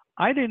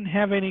 I didn't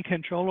have any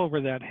control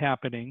over that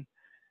happening.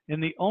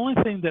 And the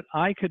only thing that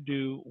I could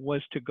do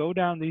was to go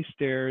down these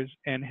stairs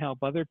and help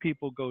other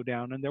people go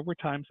down. And there were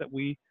times that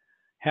we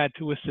had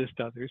to assist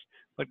others,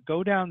 but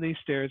go down these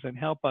stairs and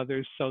help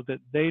others so that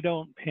they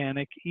don't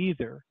panic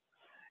either.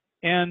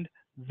 And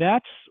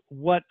that's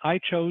what I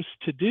chose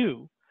to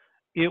do.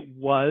 It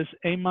was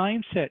a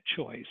mindset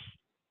choice.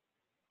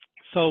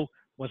 So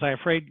was I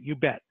afraid? You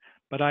bet.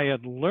 But I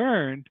had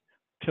learned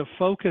to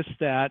focus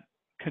that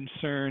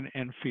concern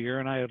and fear,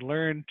 and I had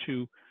learned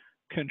to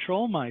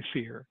control my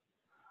fear.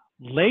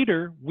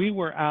 Later, we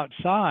were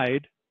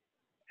outside,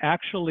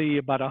 actually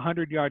about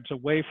 100 yards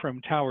away from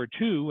Tower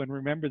 2, and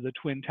remember the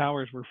Twin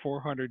Towers were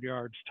 400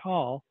 yards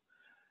tall.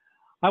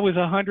 I was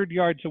 100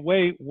 yards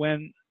away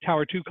when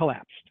Tower 2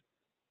 collapsed.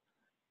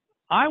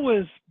 I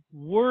was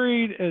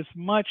worried as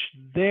much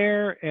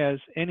there as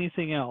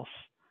anything else.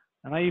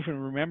 And I even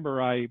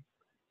remember I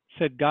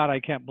said, God, I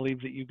can't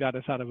believe that you got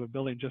us out of a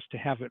building just to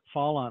have it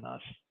fall on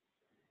us.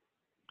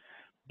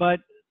 But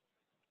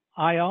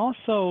I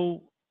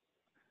also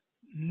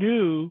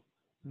knew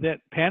that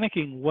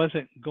panicking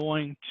wasn't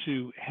going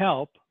to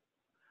help.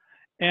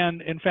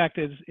 And in fact,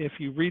 if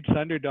you read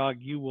Thunderdog,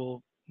 you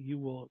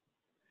will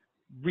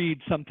read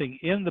something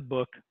in the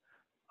book,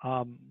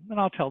 and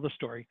I'll tell the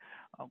story.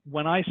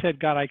 When I said,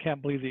 God, I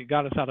can't believe that you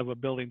got us out of a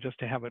building just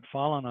to have it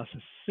fall on us,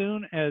 as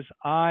soon as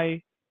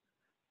I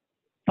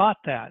thought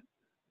that,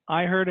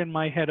 I heard in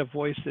my head a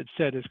voice that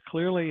said, as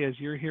clearly as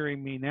you're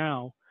hearing me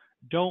now,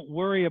 don't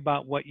worry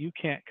about what you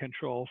can't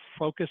control.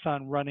 Focus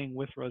on running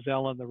with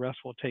Roselle and the rest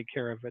will take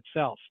care of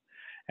itself.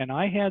 And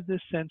I had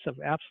this sense of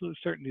absolute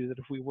certainty that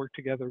if we worked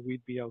together,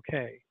 we'd be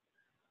okay.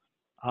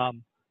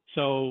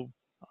 So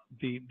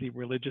the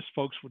religious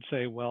folks would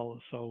say, well,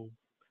 so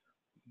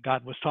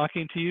God was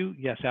talking to you?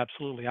 Yes,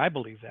 absolutely. I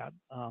believe that.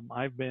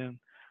 I've been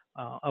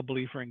a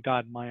believer in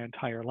God my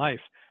entire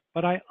life.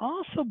 But I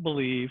also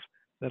believe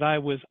that I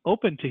was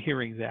open to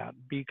hearing that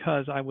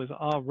because I was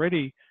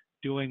already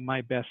doing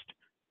my best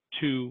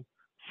to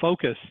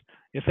focus.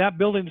 If that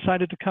building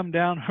decided to come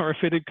down, or if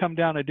it had come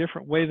down a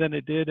different way than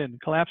it did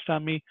and collapsed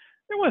on me,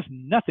 there was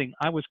nothing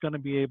I was going to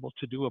be able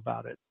to do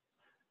about it.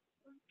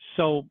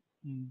 So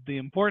the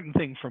important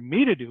thing for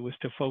me to do was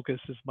to focus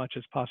as much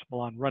as possible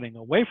on running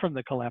away from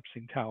the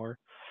collapsing tower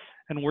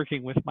and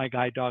working with my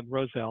guide dog,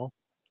 Roselle,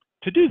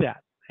 to do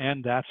that.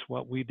 And that's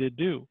what we did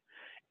do.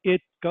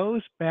 It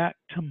goes back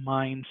to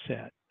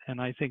mindset.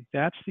 And I think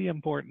that's the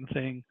important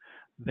thing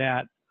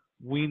that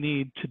we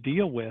need to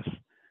deal with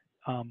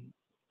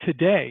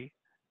today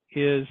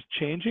is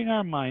changing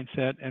our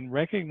mindset and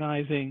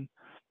recognizing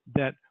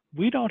that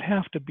we don't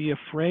have to be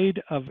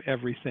afraid of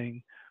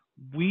everything.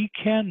 We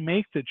can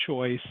make the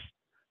choice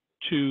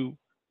to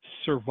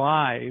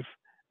survive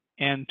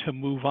and to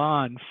move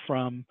on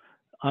from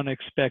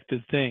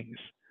unexpected things.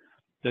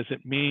 Does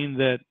it mean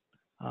that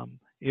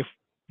if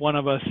one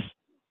of us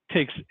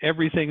takes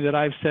everything that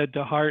I've said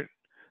to heart,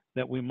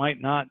 that we might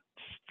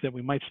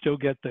still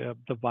get the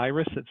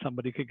virus, that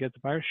somebody could get the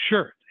virus?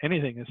 Sure,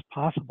 anything is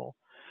possible.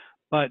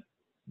 But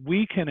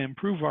we can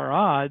improve our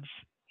odds,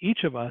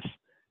 each of us,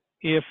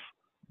 if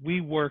we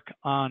work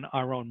on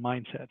our own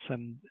mindsets.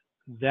 And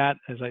that,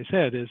 as I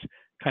said, is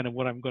kind of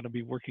what I'm going to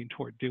be working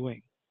toward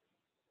doing.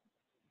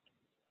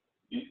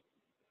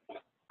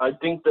 I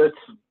think that's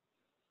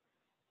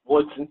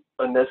what's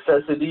a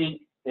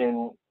necessity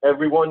in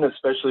everyone,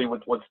 especially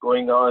with what's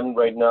going on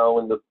right now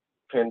in the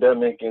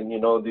pandemic and,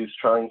 these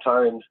trying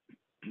times.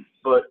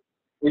 But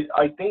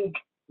I think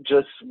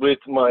just with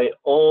my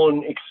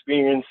own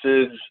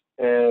experiences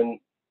and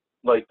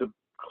like the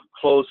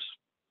close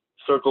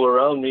circle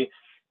around me,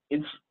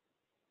 it's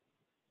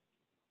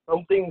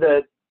something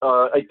that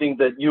I think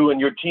that you and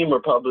your team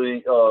are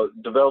probably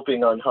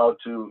developing on how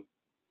to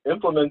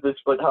implement this,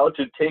 but how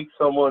to take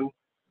someone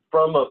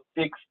from a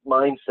fixed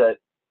mindset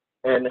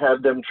and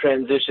have them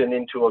transition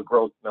into a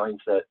growth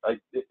mindset. I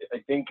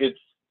think it's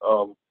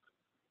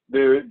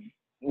there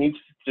needs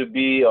to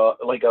be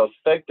like an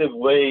effective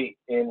way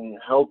in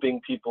helping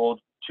people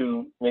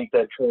to make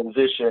that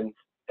transition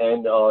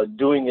and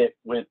doing it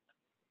with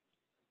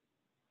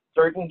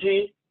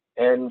certainty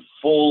and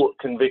full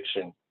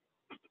conviction.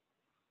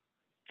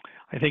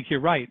 I think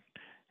you're right.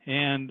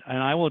 And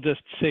I will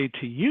just say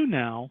to you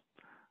now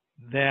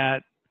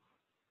that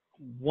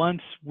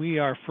once we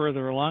are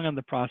further along in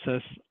the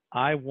process,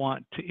 I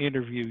want to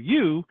interview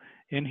you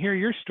and hear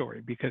your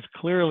story, because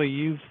clearly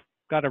you've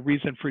got a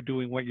reason for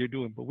doing what you're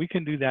doing, but we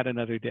can do that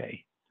another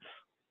day.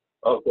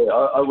 Okay,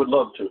 I would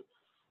love to.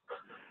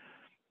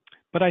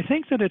 But I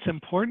think that it's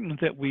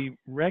important that we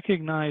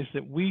recognize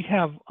that we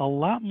have a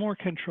lot more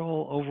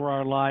control over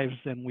our lives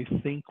than we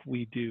think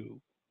we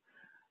do.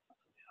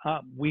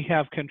 We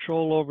have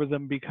control over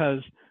them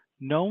because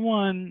no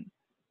one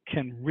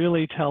can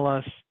really tell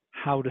us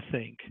how to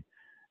think,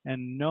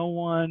 and no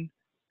one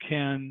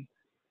can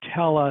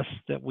tell us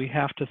that we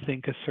have to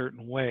think a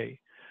certain way.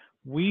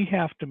 We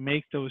have to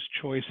make those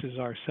choices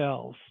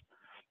ourselves.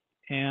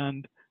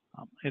 And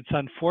it's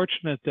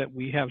unfortunate that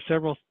we have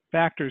several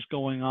factors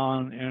going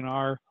on in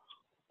our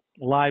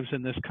lives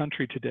in this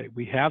country today.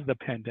 We have the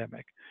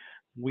pandemic.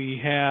 We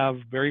have,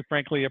 very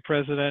frankly, a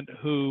president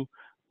who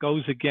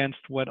goes against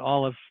what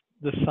all of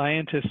the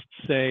scientists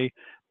say,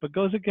 but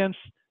goes against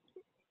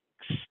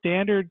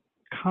standard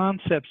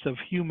concepts of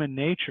human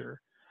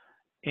nature,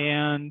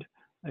 and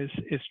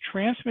is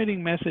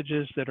transmitting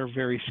messages that are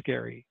very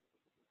scary.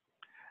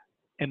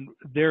 And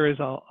there is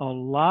a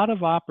lot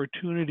of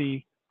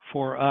opportunity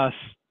for us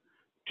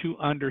to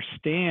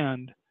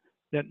understand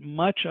that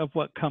much of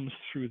what comes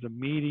through the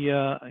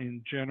media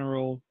in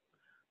general,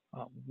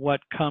 what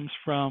comes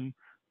from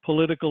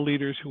political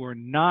leaders who are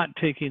not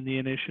taking the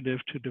initiative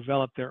to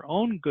develop their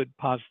own good,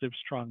 positive,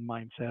 strong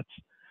mindsets,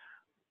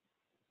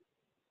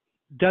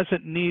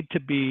 doesn't need to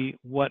be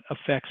what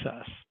affects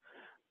us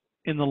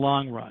in the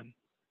long run.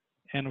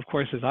 And of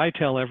course, as I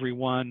tell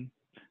everyone,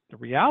 the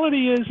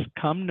reality is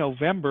come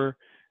November,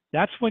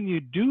 that's when you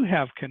do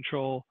have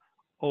control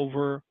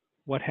over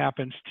what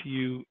happens to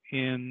you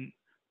in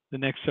the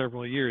next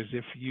several years.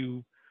 If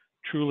you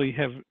truly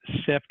have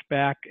stepped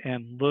back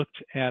and looked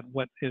at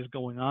what is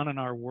going on in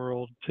our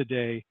world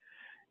today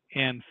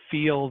and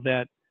feel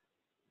that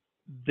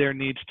there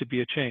needs to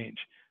be a change,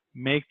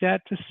 make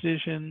that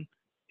decision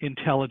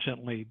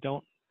intelligently.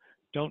 Don't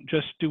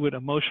just do it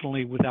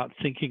emotionally without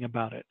thinking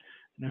about it.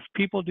 And if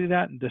people do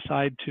that and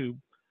decide to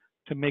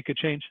make a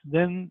change,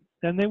 then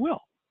they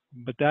will.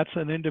 But that's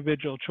an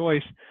individual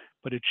choice,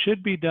 but it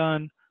should be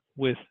done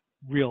with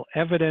real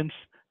evidence,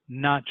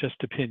 not just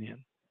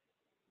opinion.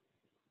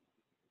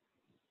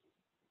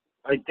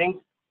 I think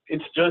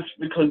it's just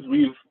because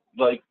we've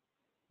like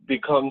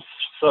become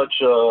such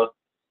a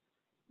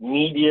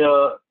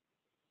media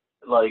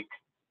like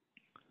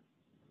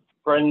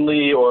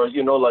friendly, or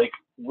like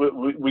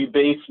we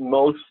base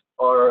most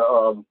our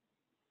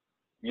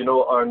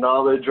our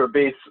knowledge, or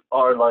base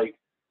our like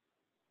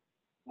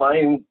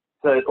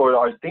mindset or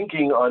our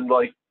thinking on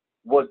like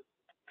what's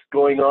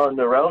going on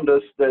around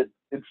us, that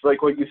it's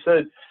like what you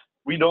said,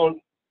 we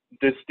don't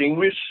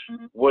distinguish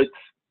what's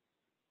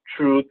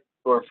truth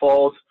or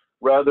false.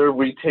 Rather,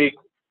 we take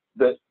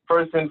the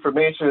first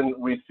information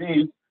we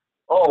see,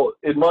 oh,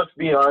 it must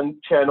be on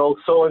channel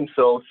so and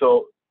so,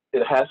 so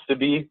it has to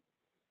be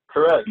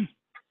correct.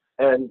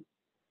 And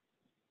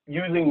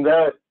using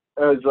that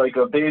as like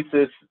a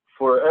basis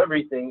for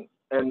everything.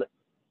 And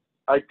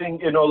I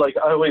think, like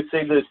I always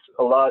say this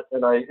a lot,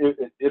 and I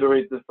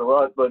iterate this a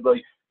lot, but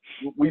like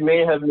we may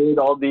have made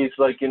all these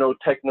like,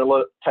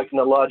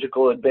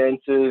 technological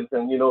advances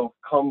and,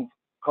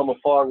 come a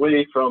far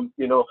way from,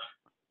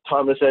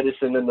 Thomas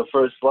Edison and the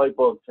first light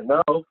bulb to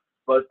now,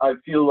 but I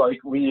feel like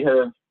we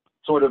have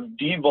sort of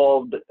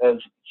devolved as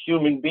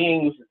human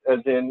beings, as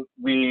in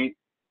we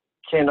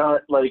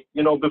cannot, like,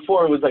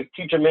 before it was like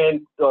teach a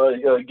man,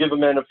 give a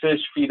man a fish,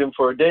 feed him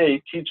for a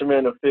day, teach a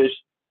man a fish,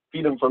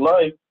 feed him for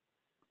life.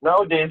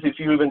 Nowadays, if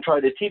you even try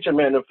to teach a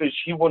man a fish,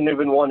 he wouldn't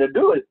even want to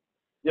do it.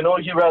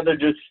 He'd rather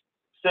just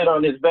sit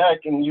on his back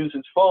and use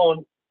his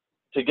phone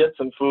to get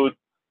some food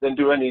than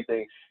do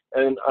anything.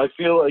 And I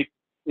feel like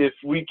if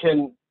we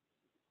can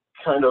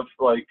kind of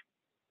like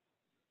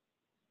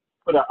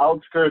put an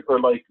outskirt,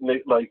 or like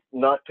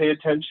not pay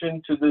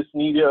attention to this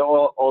media,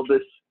 all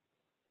this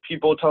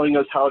people telling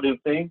us how to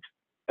think,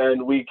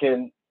 and we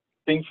can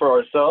think for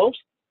ourselves,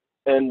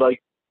 and like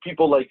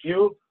people like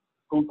you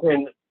who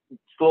can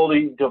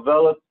slowly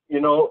develop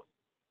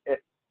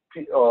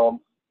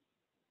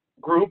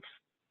groups,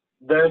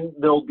 then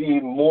there'll be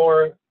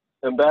more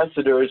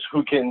ambassadors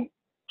who can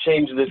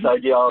change this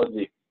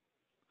ideology.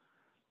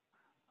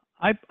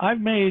 I've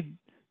made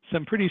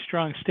some pretty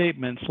strong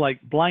statements like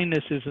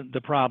blindness isn't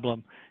the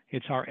problem.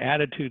 It's our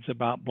attitudes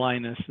about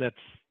blindness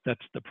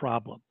that's the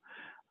problem.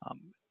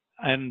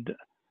 And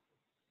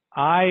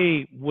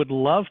I would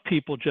love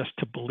people just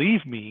to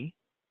believe me.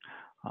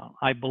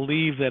 I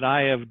believe that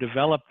I have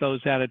developed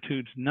those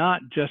attitudes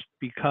not just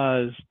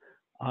because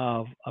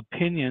of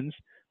opinions,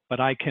 but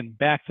I can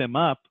back them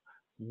up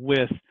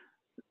with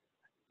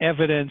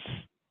evidence,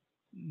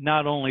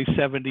 not only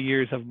 70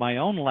 years of my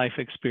own life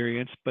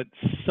experience, but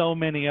so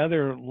many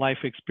other life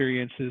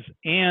experiences.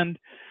 And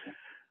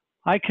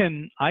I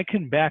can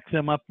back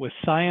them up with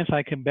science.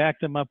 I can back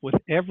them up with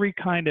every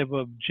kind of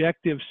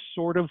objective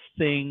sort of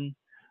thing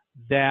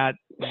that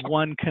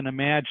one can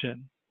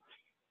imagine.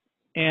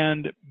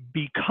 And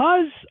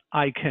because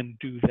I can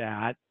do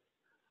that,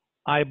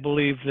 I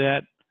believe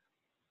that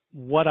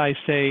what I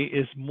say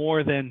is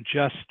more than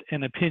just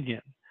an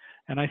opinion.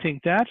 And I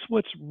think that's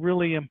what's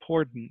really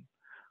important.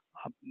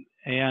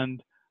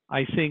 And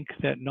I think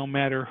that no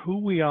matter who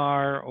we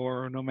are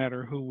or no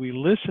matter who we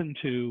listen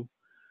to,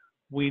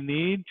 we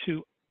need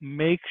to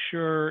make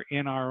sure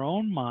in our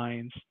own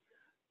minds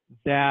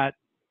that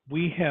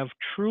we have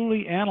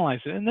truly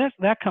analyzed it. And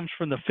that comes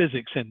from the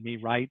physics in me,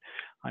 right?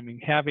 I mean,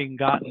 having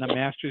gotten a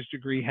master's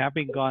degree,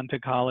 having gone to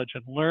college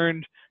and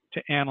learned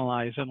to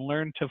analyze and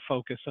learn to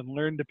focus and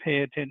learn to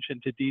pay attention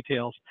to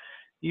details,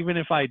 even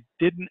if I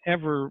didn't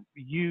ever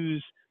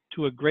use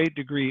to a great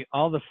degree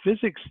all the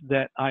physics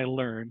that I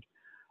learned,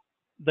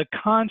 the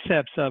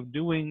concepts of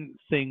doing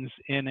things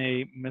in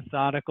a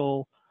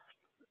methodical,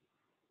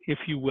 if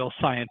you will,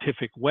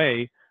 scientific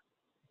way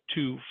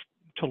to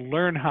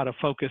learn how to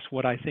focus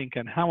what I think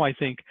and how I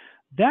think,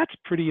 that's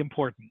pretty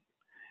important.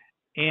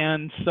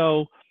 And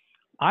so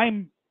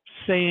I'm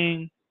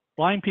saying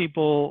blind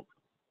people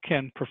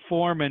can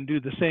perform and do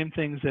the same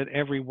things that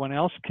everyone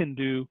else can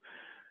do.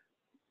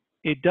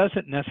 It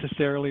doesn't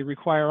necessarily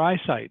require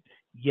eyesight.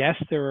 Yes,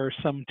 there are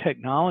some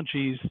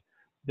technologies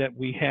that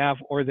we have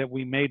or that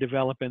we may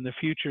develop in the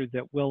future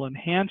that will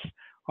enhance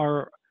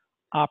our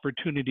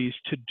opportunities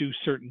to do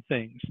certain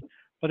things.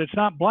 But it's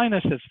not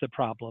blindness that's the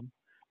problem.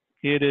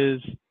 It is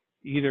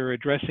either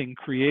addressing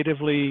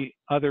creatively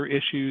other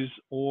issues,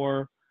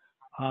 or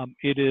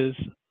it is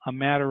a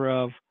matter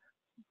of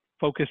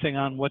focusing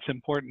on what's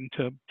important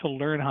to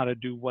learn how to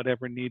do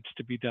whatever needs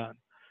to be done.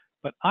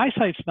 But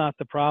eyesight's not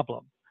the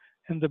problem.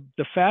 And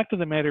the fact of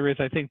the matter is,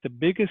 I think the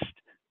biggest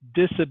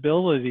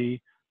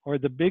disability or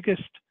the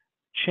biggest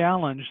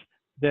challenge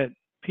that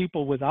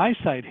people with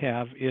eyesight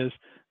have is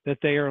that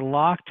they are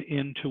locked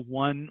into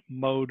one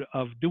mode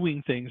of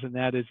doing things, and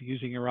that is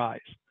using your eyes.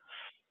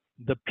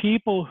 The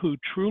people who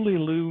truly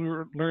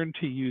learn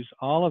to use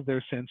all of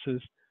their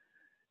senses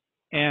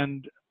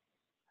and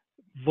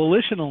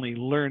volitionally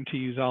learn to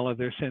use all of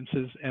their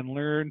senses and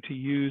learn to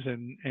use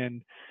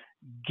and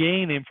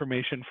gain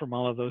information from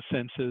all of those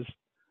senses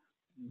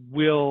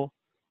will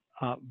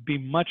be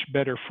much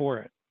better for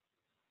it.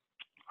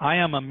 I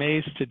am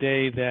amazed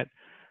today that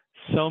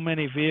so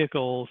many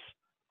vehicles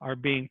are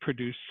being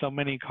produced, so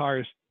many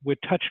cars with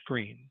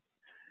touchscreen,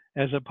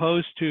 as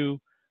opposed to,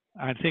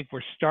 I think we're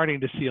starting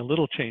to see a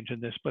little change in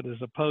this, but as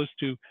opposed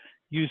to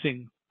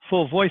using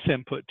full voice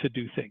input to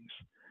do things.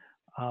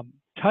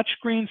 Touch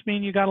screens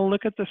mean you got to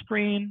look at the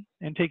screen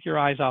and take your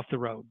eyes off the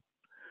road.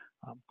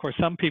 Of course,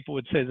 some people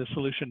would say the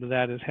solution to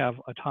that is have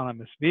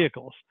autonomous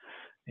vehicles,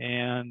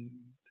 and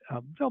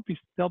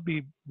there'll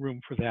be room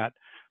for that.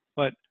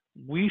 But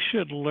we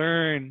should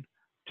learn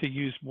to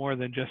use more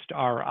than just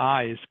our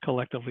eyes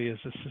collectively as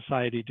a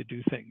society to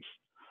do things.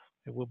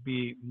 It will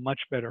be much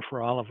better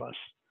for all of us.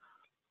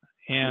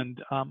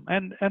 And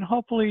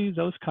hopefully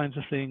those kinds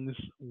of things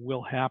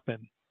will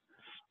happen.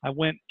 I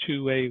went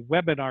to a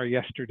webinar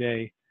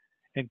yesterday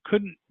and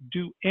couldn't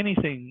do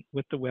anything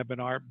with the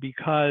webinar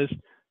because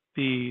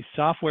the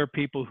software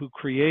people who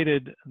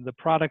created the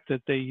product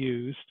that they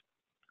used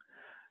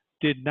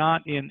did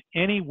not in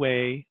any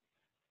way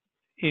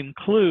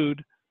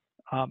include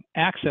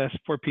access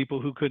for people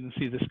who couldn't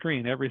see the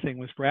screen. Everything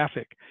was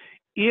graphic.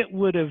 It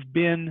would have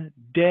been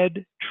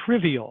dead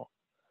trivial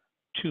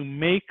to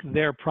make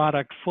their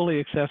product fully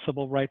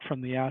accessible right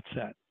from the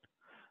outset.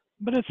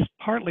 But it's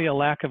partly a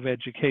lack of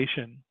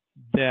education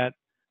that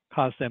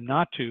caused them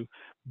not to.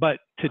 But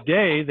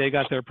today they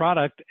got their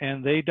product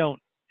and they don't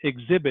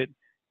exhibit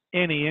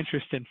any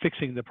interest in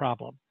fixing the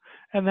problem.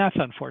 And that's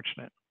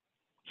unfortunate.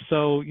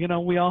 So, you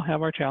know, we all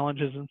have our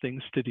challenges and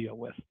things to deal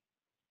with.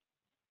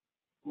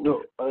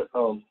 No,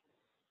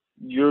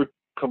 you're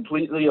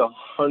completely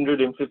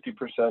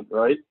 150%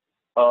 right.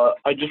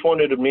 I just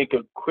wanted to make a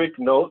quick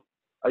note.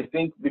 I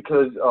think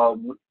because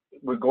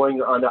we're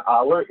going on an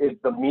hour,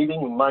 the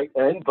meeting might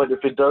end, but if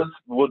it does,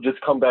 we'll just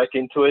come back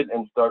into it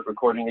and start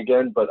recording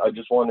again. But I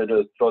just wanted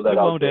to throw that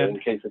out there in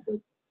case it does.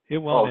 It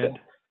won't end.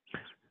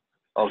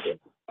 Okay.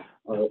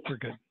 We're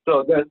good.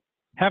 So then,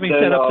 having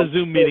set up the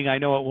Zoom meeting, I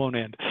know it won't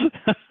end.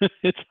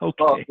 It's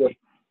okay.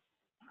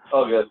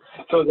 Okay.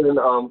 So then,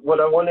 what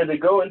I wanted to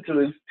go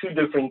into is two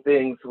different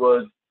things.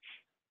 Was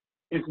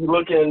if you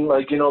look in,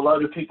 like, a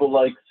lot of people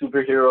like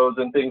superheroes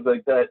and things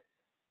like that.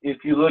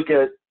 If you look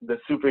at the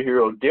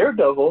superhero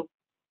Daredevil,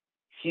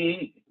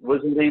 he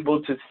wasn't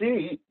able to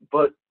see,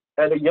 but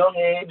at a young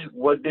age,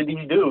 what did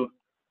he do?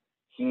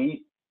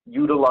 He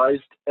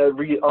utilized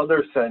every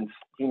other sense.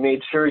 He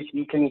made sure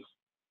he can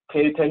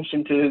pay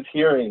attention to his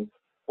hearing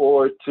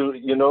or to,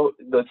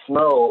 the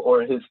smell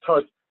or his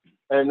touch.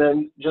 And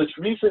then just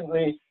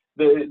recently,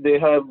 they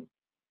have,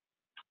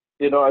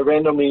 I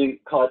randomly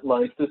caught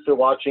my sister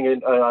watching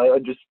it. I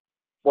just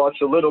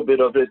watched a little bit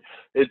of it.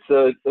 It's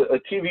a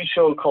TV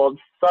show called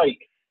Psych,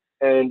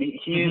 and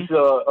he's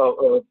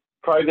a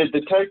private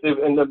detective,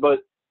 but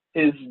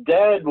his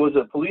dad was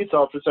a police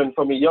officer, and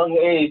from a young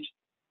age,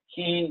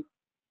 he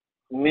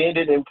made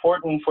it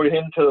important for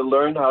him to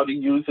learn how to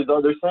use his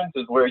other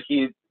senses, where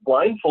he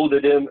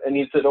blindfolded him and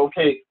he said,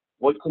 okay,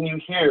 what can you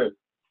hear?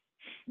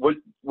 What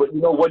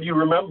do you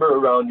remember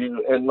around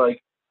you? And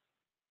like,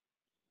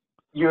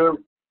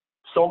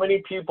 so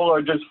many people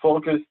are just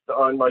focused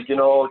on like,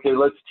 okay,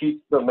 let's teach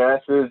the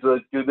masses,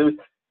 let's do this,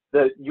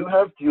 that you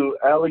have to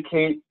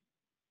allocate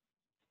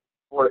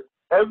for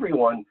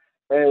everyone.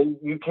 And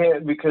you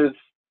can't, because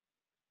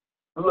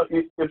look,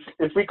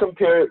 if we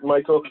compare it,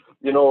 Michael,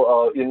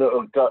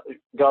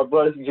 God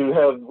bless, you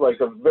have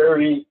like a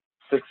very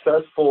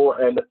successful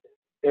and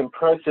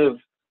impressive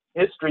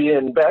history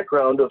and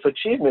background of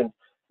achievement.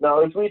 Now,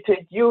 if we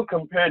take you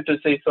compared to,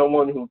 say,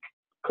 someone who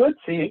could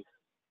see,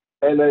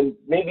 and then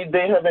maybe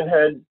they haven't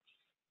had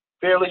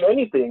barely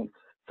anything.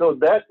 So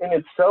that in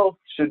itself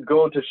should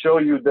go to show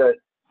you that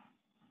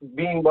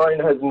being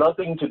blind has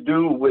nothing to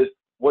do with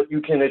what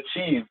you can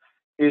achieve.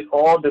 It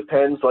all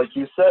depends, like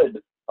you said,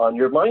 on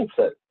your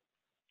mindset.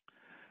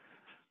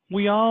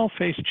 We all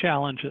face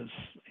challenges,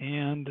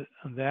 and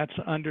that's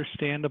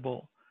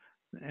understandable.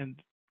 And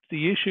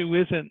the issue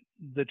isn't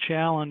the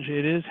challenge,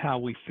 it is how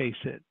we face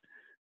it.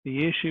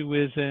 The issue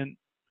isn't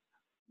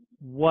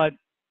what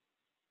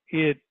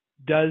it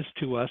does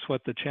to us,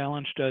 what the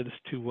challenge does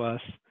to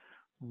us.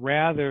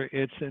 Rather,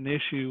 it's an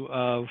issue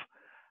of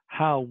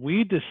how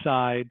we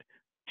decide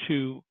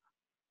to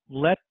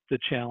let the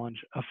challenge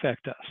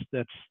affect us.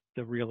 That's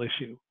the real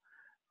issue.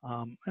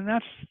 And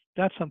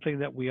that's something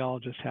that we all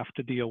just have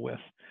to deal with.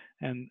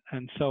 And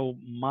so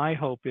my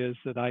hope is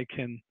that I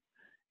can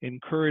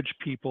encourage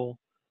people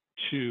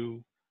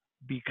to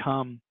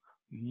become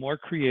more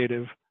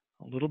creative,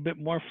 a little bit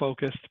more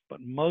focused, but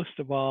most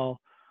of all,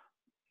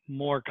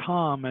 more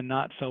calm and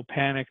not so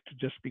panicked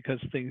just because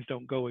things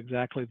don't go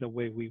exactly the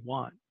way we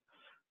want.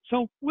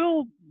 So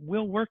we'll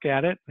work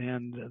at it,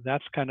 and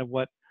that's kind of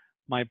what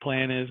my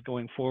plan is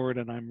going forward.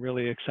 And I'm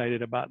really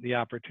excited about the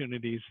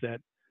opportunities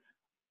that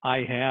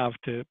I have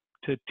to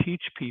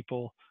teach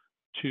people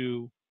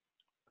to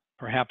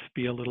perhaps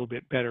be a little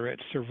bit better at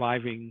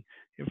surviving,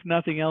 if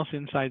nothing else,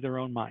 inside their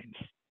own minds.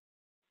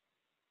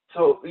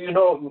 So,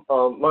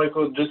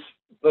 Michael, just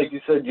like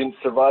you said,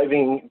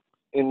 surviving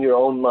in your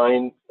own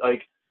mind,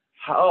 like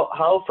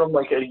how from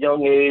like a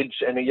young age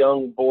and a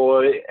young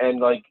boy,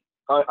 and like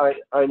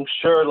I'm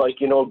sure, like,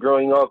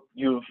 growing up,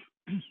 you've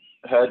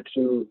had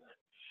to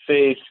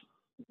face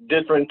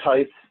different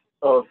types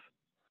of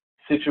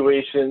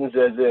situations,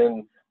 as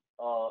in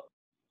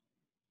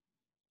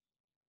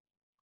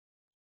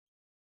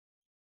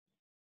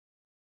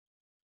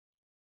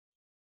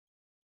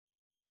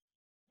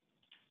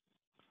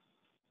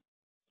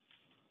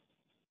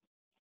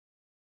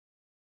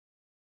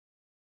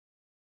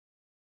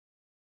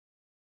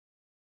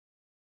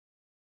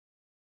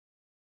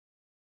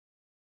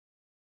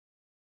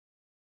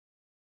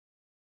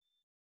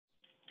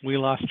We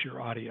lost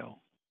your audio.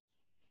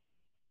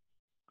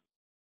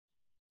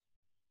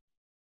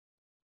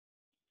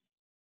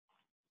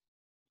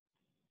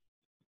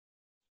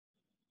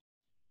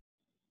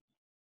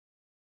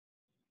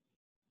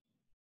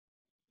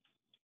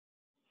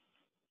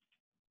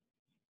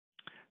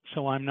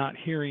 So I'm not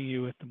hearing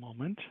you at the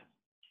moment.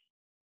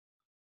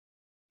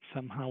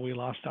 Somehow we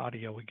lost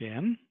audio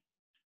again.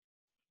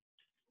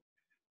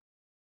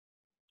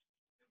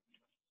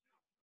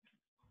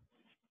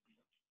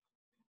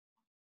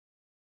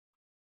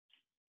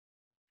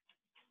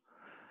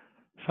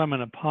 So I'm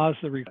going to pause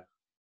the recording.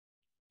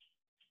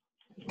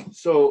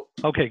 So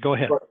Okay, go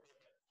ahead.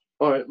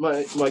 All right,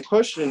 my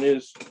question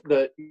is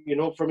that,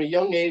 from a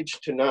young age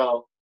to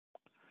now,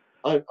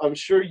 I'm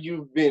sure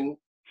you've been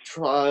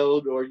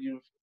trialed, or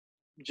you've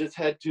just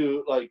had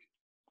to like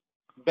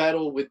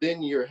battle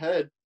within your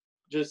head,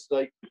 just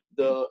like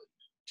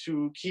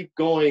to keep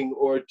going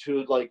or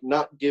to like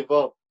not give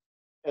up.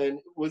 And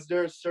was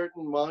there a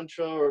certain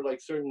mantra or like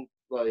certain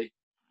like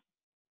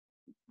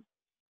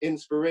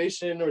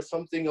inspiration or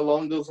something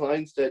along those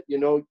lines that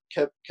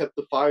kept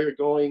the fire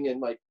going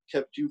and like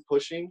kept you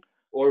pushing,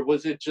 or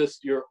was it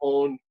just your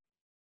own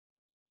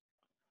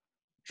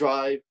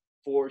drive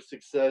for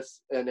success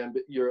and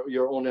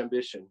your own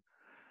ambition?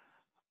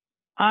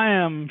 I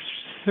am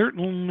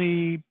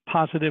certainly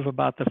positive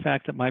about the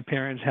fact that my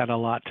parents had a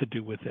lot to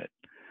do with it.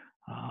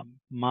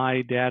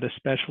 My dad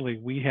especially,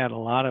 we had a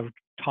lot of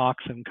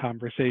talks and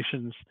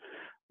conversations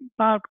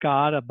about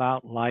God,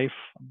 about life,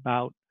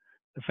 about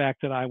the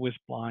fact that I was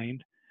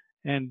blind.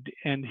 And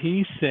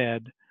he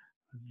said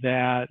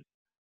that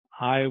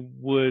I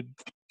would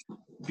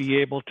be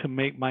able to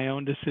make my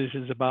own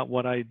decisions about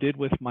what I did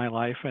with my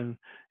life, and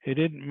it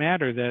didn't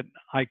matter that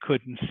I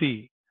couldn't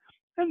see.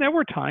 And there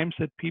were times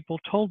that people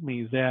told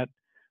me that,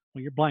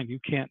 well, you're blind, you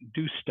can't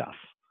do stuff.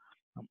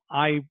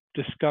 I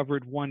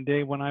discovered one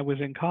day when I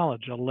was in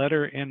college a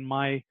letter in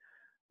my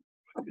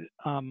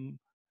um,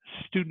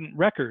 student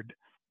record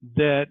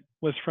that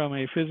was from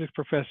a physics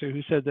professor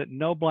who said that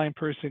no blind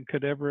person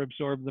could ever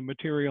absorb the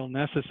material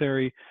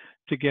necessary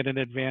to get an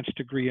advanced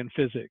degree in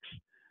physics.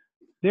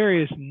 There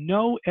is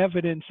no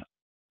evidence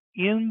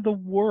in the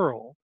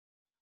world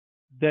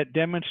that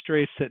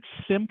demonstrates that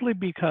simply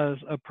because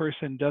a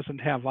person doesn't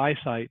have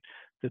eyesight,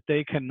 that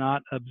they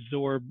cannot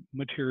absorb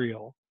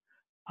material.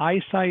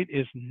 Eyesight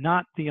is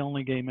not the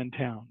only game in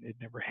town. It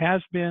never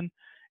has been.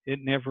 It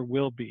never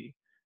will be.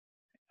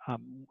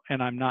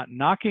 And I'm not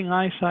knocking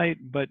eyesight,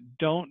 but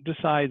don't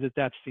decide that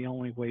that's the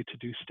only way to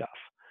do stuff.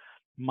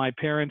 My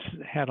parents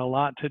had a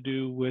lot to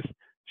do with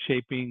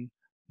shaping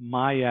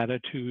my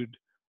attitude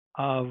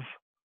of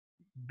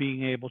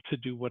being able to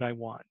do what I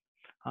want.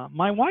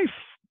 My wife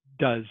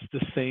does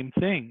the same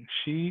thing.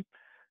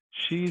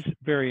 She's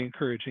very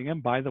encouraging.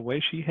 And by the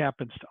way, she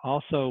happens to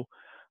also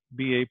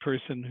be a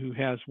person who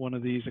has one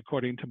of these,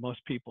 according to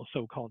most people,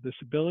 so-called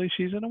disabilities.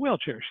 She's in a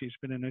wheelchair. She's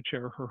been in a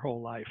chair her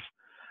whole life.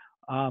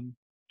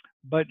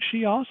 But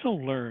she also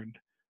learned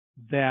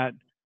that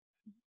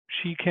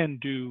she can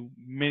do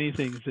many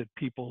things that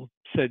people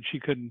said she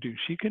couldn't do.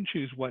 She can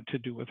choose what to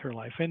do with her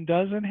life, and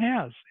does and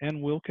has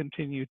and will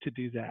continue to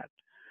do that.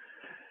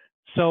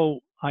 So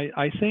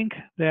I think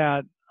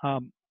that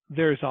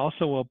there's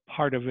also a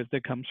part of it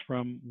that comes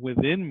from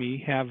within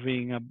me,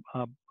 having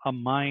a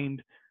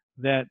mind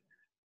that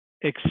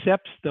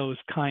accepts those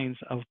kinds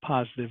of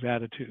positive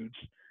attitudes.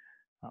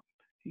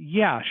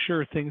 Yeah,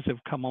 sure, things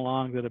have come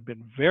along that have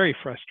been very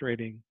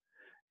frustrating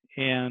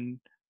and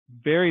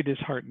very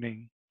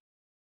disheartening,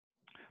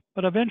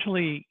 but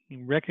eventually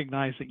you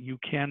recognize that you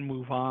can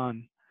move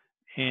on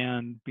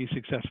and be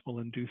successful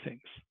and do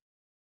things.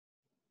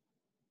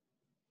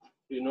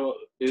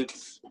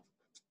 It's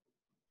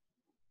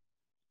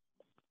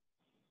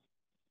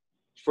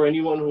for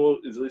anyone who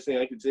is listening,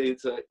 I could say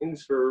it's an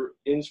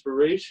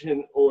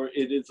inspiration, or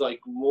it is like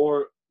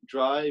more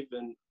drive,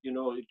 and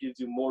it gives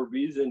you more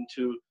reason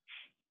to,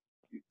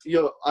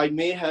 I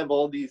may have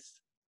all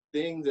these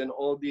things and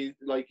all these,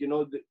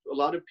 a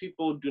lot of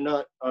people do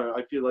not, or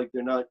I feel like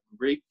they're not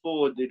grateful,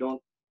 or they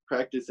don't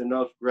practice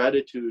enough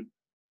gratitude,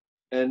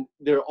 and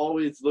they're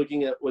always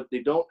looking at what they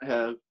don't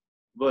have.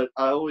 But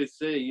I always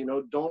say,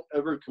 don't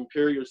ever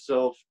compare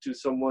yourself to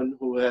someone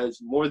who has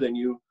more than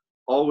you.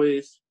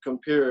 Always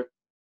compare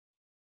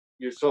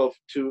yourself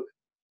to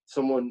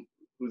someone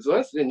who's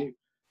less than you.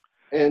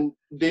 And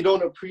they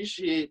don't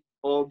appreciate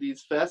all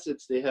these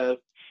facets they have.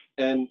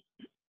 And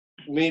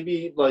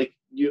maybe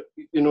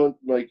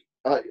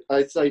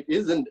eyesight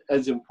isn't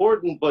as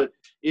important, but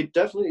it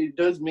definitely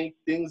does make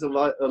things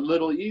a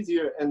little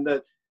easier. And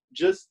that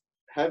just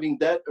having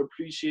that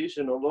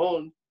appreciation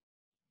alone,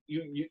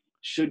 you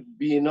should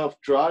be enough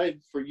drive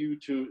for you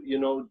to,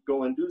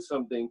 go and do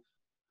something.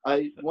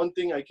 One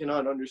thing I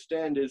cannot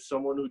understand is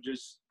someone who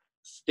just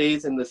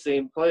stays in the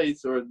same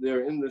place, or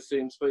they're in the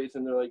same space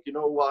and they're like,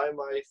 why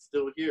am I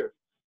still here?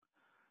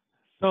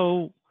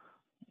 So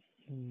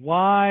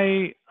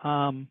why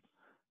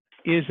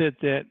is it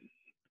that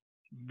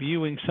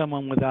viewing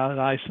someone without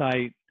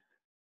eyesight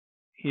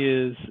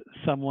is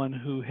someone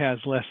who has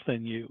less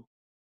than you?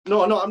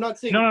 No, I'm not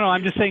saying. No,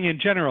 I'm just saying in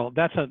general.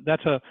 That's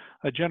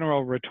a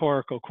general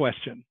rhetorical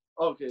question.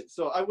 Okay,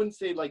 so I wouldn't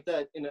say like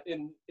that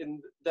in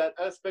that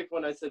aspect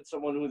when I said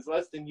someone who is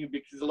less than you,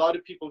 because a lot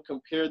of people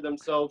compare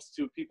themselves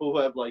to people who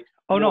have like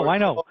I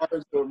know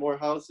cars or more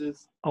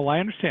houses. Oh, I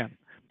understand,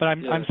 but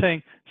I'm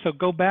saying, so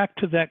go back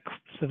to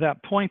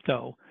that point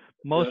though.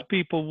 Most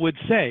people would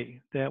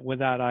say that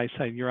without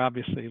eyesight, you're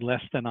obviously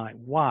less than I.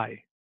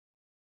 Why?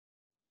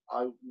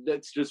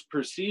 That's just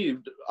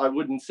perceived. I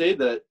wouldn't say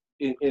that.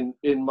 In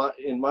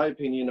my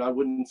opinion, I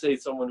wouldn't say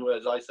someone who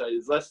has eyesight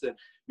is less than,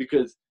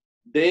 because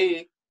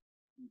they,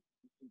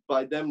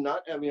 by them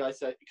not having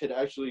eyesight, could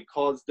actually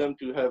cause them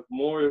to have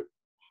more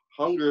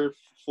hunger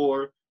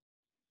for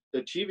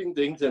achieving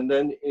things, and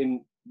then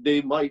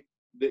they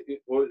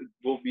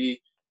will be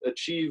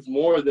achieve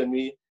more than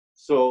me.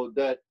 So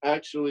that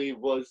actually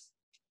was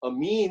a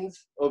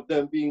means of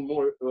them being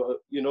more,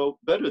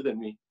 better than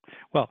me.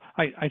 Well,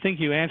 I think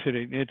you answered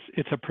it.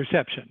 It's a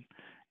perception,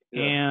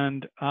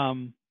 and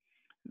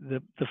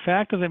the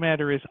fact of the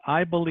matter is,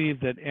 I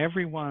believe that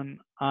everyone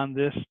on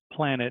this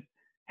planet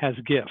has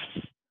gifts,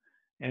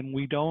 and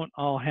we don't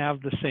all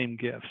have the same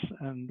gifts.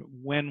 And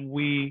when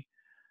we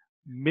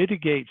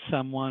mitigate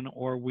someone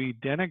or we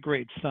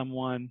denigrate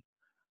someone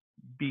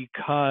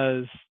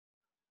because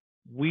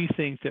we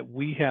think that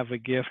we have a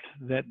gift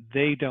that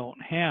they don't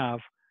have,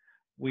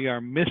 we are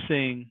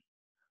missing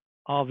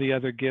all the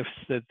other gifts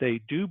that they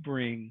do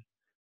bring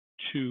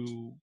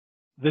to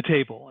the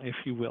table, if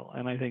you will.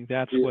 And I think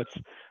that's Yeah.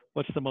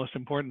 what's the most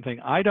important thing.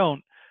 I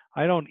don't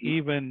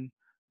even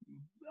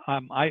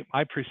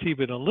I perceive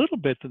it a little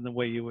bit in the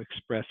way you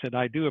express it.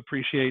 I do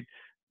appreciate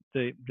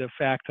the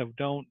fact of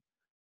don't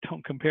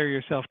compare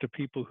yourself to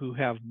people who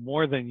have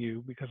more than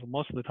you, because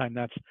most of the time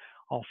that's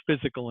all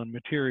physical and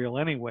material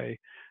anyway.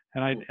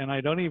 And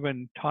I don't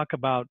even talk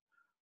about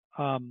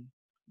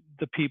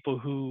the people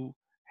who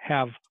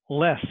have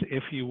less,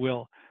 if you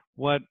will.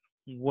 What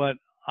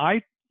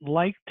I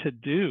like to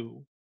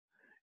do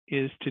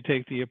is to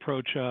take the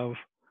approach of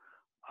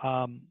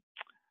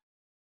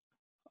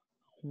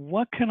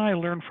what can I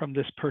learn from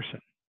this person,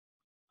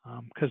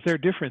 because they're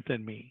different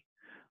than me.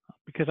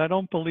 Because I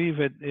don't believe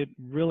it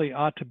really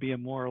ought to be a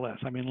more or less.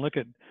 I mean, look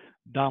at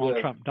Donald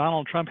Yeah. Trump.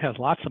 Donald Trump has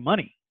lots of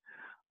money.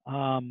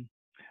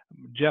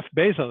 Jeff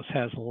Bezos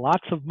has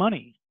lots of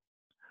money,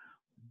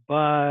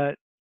 but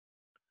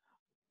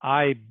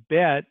I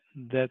bet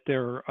that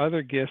there are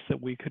other gifts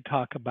that we could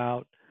talk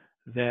about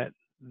that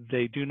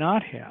they do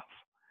not have.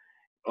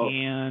 Oh.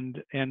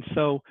 And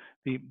so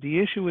the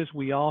issue is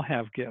we all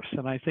have gifts.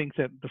 And I think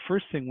that the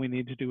first thing we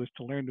need to do is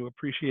to learn to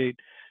appreciate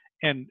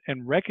and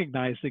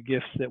recognize the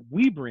gifts that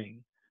we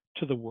bring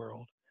to the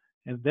world,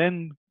 and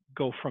then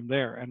go from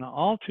there. And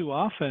all too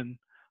often,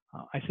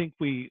 I think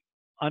we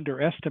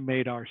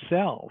underestimate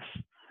ourselves,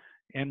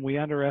 and we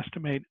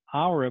underestimate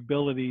our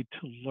ability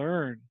to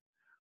learn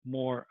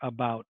more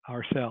about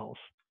ourselves.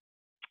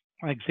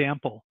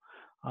 Example,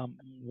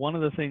 one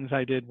of the things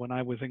I did when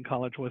I was in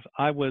college was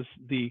I was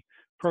the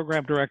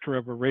program director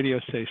of a radio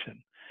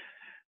station,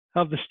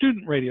 of the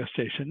student radio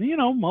station. You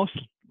know,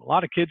 a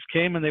lot of kids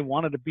came and they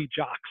wanted to be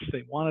jocks.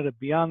 They wanted to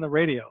be on the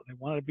radio. They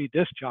wanted to be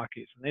disc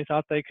jockeys, and they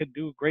thought they could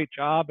do a great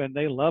job, and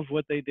they loved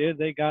what they did.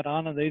 They got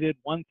on and they did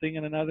one thing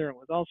and another, and it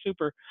was all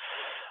super.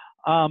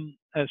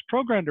 As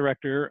program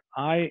director,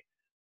 I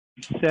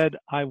said,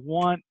 I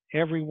want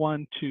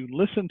everyone to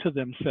listen to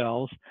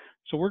themselves.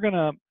 So we're going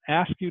to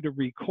ask you to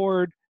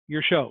record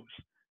your shows.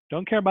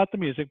 Don't care about the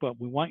music, but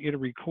we want you to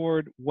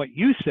record what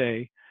you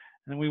say,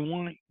 and we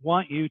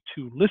want you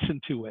to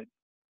listen to it.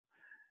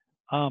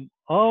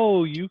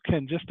 You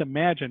can just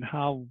imagine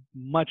how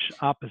much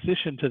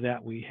opposition to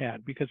that we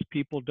had, because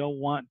people don't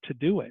want to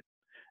do it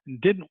and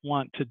didn't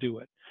want to do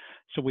it.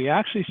 So we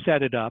actually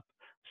set it up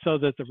so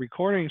that the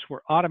recordings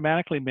were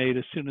automatically made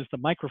as soon as the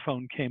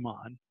microphone came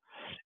on,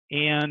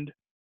 and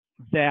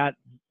that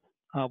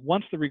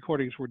once the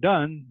recordings were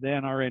done,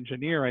 then our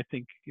engineer, I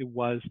think it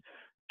was,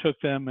 took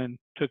them and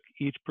took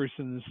each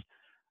person's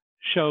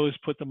shows,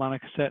 put them on a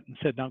cassette, and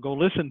said, now go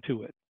listen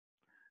to it.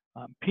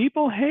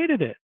 People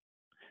hated it.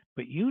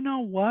 But you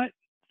know what?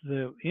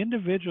 The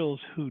individuals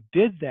who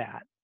did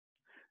that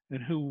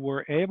and who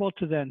were able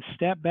to then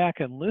step back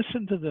and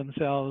listen to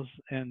themselves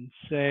and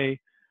say,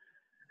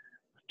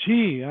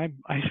 gee, I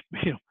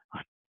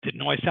didn't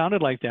know I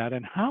sounded like that,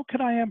 and how could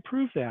I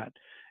improve that?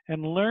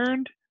 And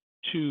learned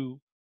to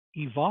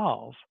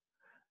evolve.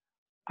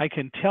 I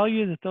can tell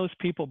you that those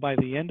people, by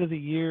the end of the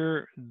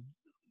year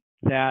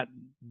that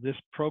this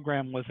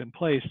program was in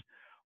place,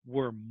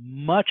 were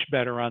much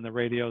better on the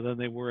radio than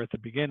they were at the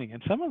beginning.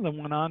 And some of them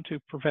went on to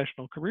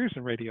professional careers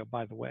in radio,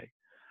 by the way.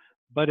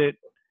 But it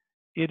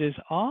is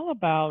all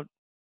about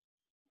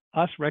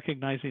us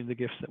recognizing the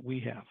gifts that we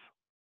have.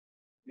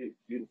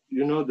 You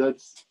know,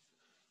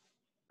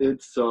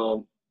 it's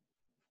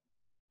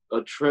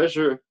a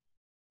treasure,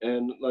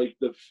 and like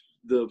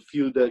the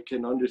few that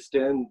can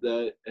understand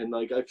that. And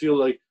like I feel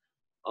like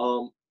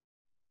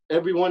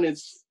everyone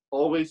is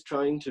always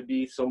trying to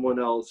be someone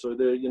else, or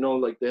they're, you know,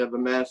 like they have a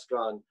mask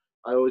on.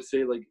 I always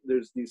say, like,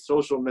 there's these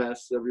social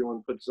masks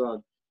everyone puts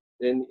on,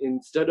 and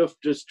instead of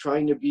just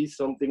trying to be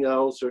something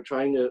else, or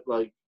trying to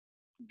like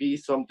be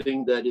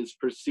something that is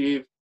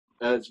perceived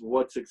as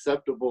what's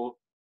acceptable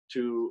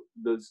to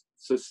the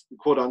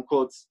quote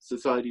unquote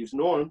society's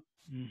norm,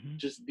 Mm-hmm.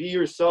 just be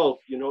yourself.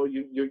 You know,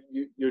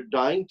 you're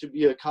dying to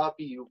be a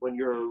copy when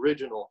you're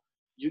original.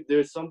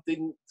 There's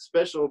something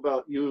special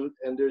about you,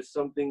 and there's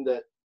something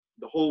that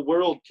the whole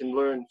world can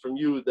learn from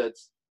you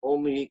that's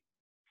only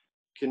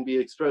can be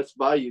expressed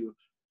by you.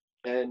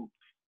 And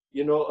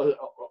you know,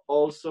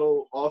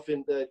 also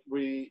often that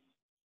we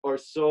are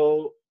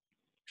so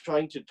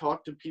trying to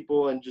talk to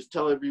people and just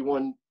tell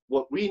everyone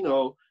what we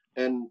know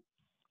and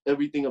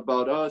everything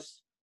about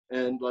us,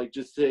 and like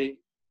just say,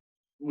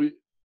 we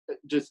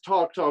just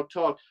talk,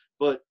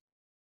 but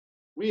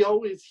we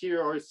always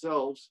hear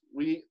ourselves.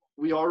 We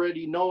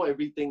already know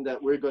everything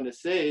that we're going to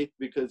say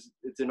because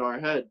it's in our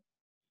head.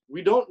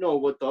 We don't know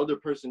what the other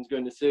person's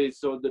going to say.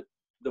 So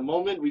the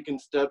moment we can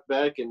step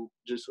back and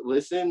just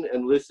listen,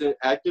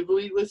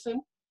 actively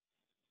listen,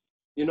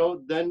 you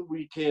know, then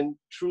we can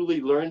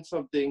truly learn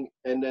something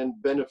and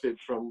then benefit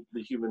from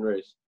the human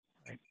race.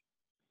 Right.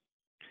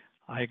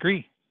 I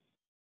agree.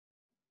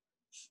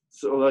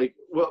 So like,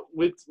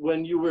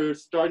 when you were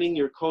starting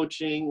your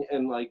coaching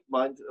and like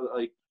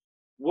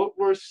what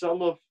were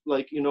some of,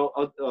 like, you know,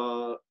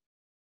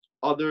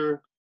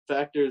 other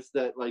factors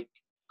that like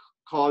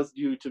caused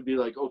you to be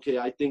like, okay,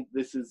 I think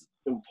this is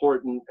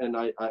important and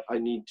I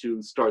need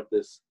to start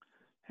this?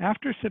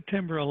 After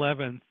September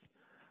 11th,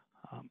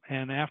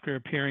 and after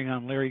appearing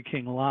on Larry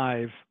King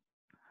Live,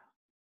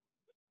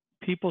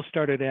 people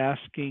started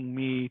asking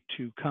me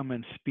to come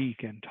and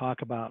speak and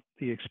talk about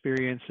the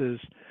experiences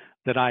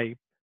that I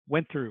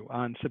went through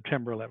on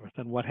September 11th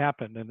and what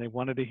happened, and they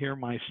wanted to hear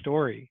my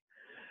story.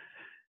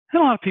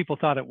 And a lot of people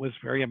thought it was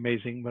very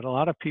amazing, but a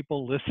lot of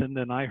people listened,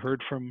 and I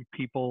heard from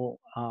people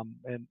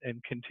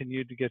and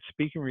continued to get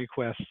speaking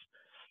requests.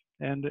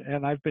 And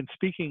I've been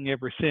speaking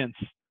ever since.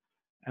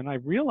 And I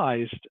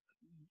realized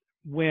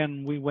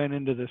when we went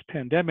into this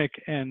pandemic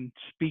and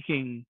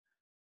speaking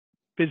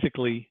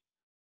physically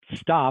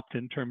stopped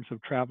in terms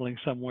of traveling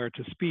somewhere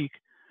to speak,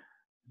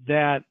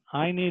 that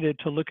I needed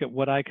to look at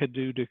what I could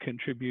do to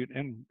contribute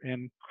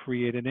and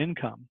create an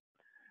income.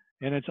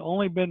 And it's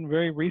only been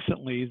very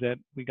recently that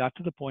we got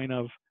to the point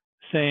of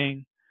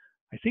saying,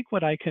 I think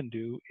what I can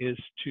do is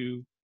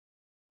to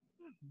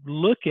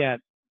look at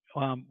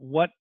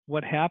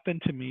what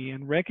happened to me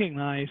and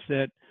recognize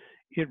that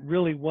it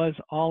really was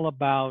all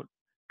about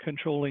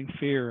controlling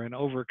fear and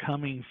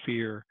overcoming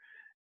fear.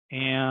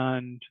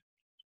 And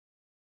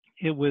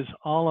it was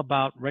all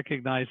about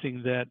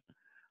recognizing that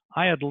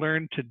I had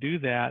learned to do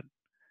that.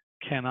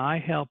 Can I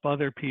help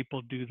other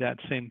people do that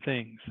same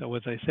thing? So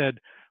as I said,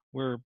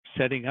 we're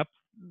setting up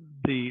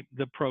the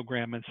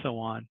program and so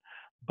on,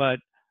 but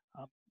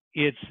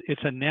it's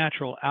a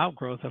natural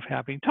outgrowth of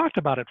having talked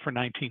about it for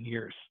 19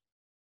 years.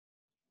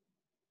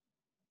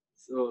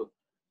 So,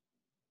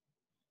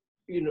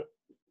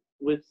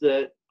 with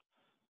that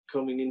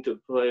coming into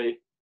play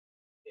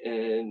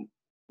and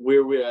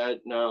where we're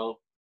at now,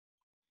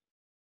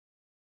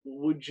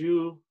 would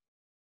you,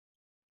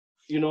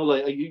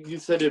 like you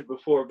said it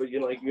before, but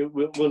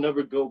we'll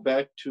never go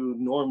back to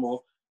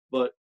normal,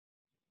 but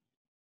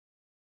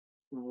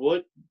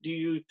what do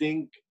you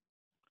think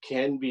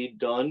can be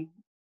done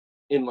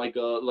in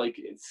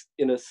it's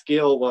in a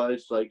scale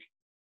wise, do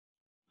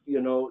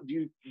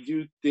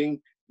you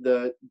think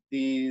that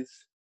these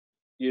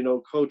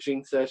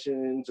coaching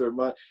sessions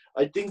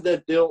I think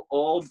that they'll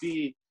all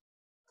be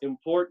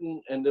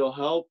important and they'll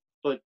help,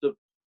 but the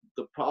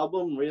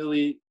problem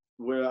really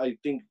where I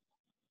think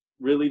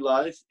really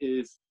lies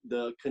is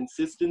the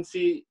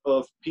consistency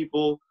of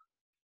people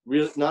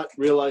not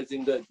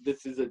realizing that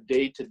this is a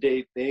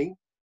day-to-day thing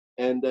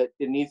and that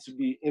it needs to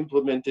be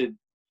implemented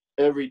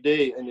every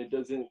day, and it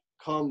doesn't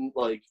come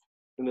like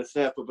in the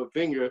snap of a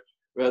finger.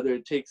 Rather,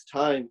 it takes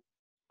time,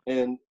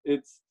 and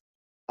it's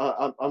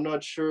I'm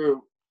not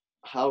sure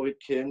how it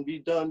can be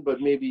done,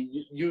 but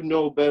maybe you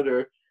know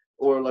better,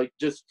 or like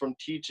just from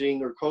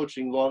teaching or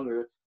coaching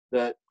longer,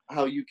 that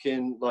how you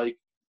can like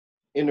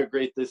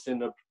integrate this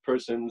in a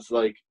person's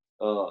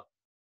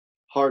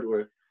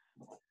hardware.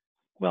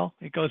 Well,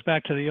 it goes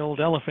back to the old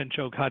elephant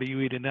joke. How do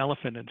you eat an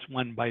elephant? It's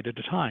one bite at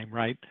a time,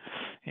 right?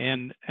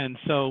 And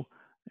so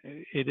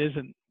it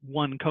isn't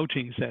one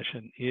coaching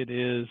session. It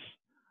is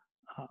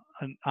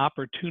an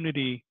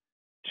opportunity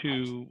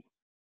to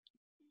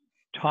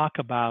talk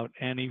about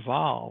and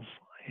evolve.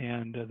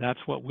 And that's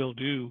what we'll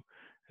do,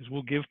 is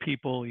we'll give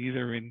people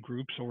either in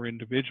groups or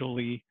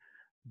individually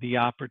the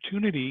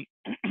opportunity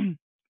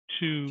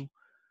to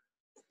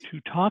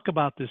talk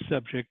about this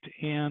subject.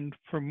 And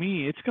for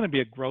me, it's going to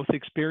be a growth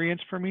experience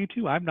for me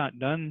too. I've not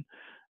done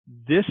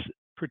this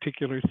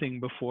particular thing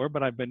before,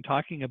 but I've been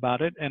talking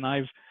about it, and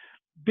I've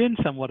been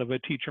somewhat of a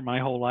teacher my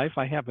whole life.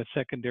 I have a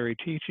secondary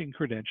teaching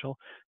credential.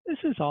 This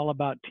is all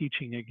about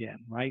teaching again,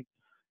 right?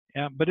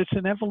 But it's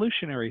an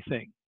evolutionary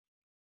thing.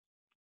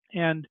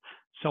 And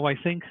so I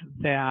think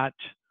that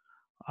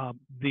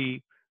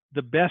the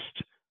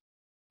best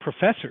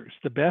professors,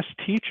 the best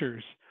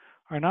teachers,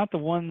 are not the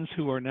ones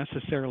who are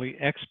necessarily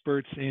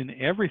experts in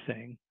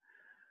everything,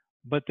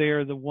 but they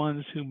are the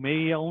ones who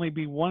may only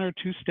be one or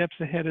two steps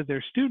ahead of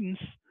their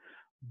students,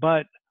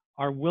 but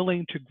are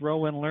willing to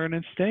grow and learn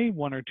and stay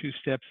one or two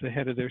steps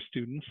ahead of their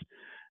students,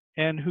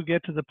 and who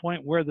get to the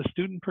point where the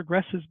student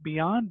progresses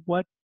beyond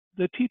what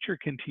the teacher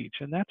can teach,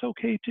 and that's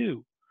okay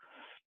too.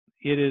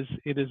 It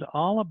is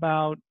all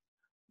about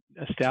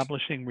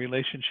establishing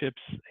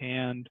relationships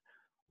and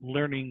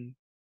learning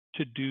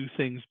to do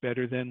things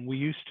better than we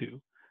used to.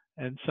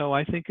 And so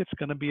I think it's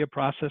going to be a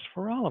process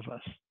for all of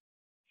us.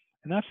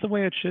 And that's the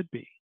way it should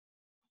be.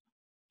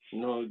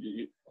 No,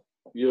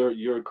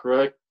 you're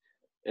correct.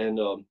 And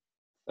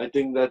I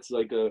think that's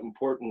like an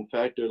important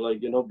factor,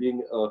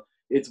 being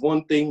it's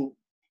one thing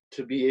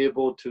to be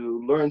able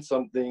to learn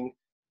something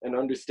and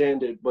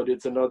understand it, but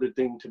it's another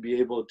thing to be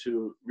able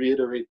to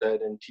reiterate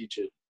that and teach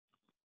it.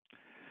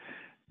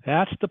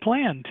 That's the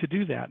plan, to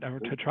do that, or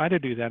to try to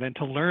do that, and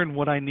to learn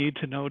what I need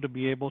to know to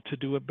be able to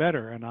do it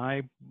better. And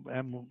I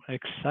am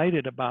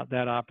excited about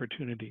that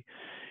opportunity.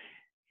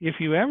 If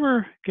you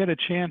ever get a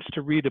chance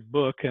to read a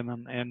book,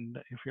 and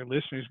if your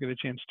listeners get a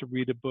chance to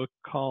read a book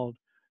called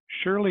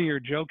Surely You're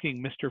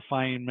Joking, Mr.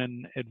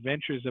 Feynman,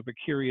 Adventures of a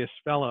Curious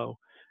Fellow,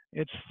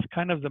 it's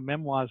kind of the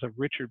memoirs of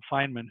Richard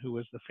Feynman, who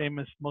was the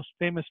most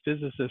famous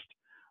physicist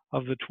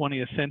of the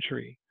 20th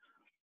century.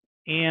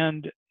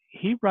 And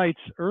he writes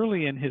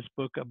early in his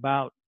book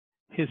about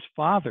his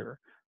father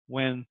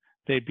when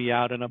they'd be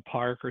out in a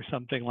park or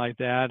something like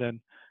that, and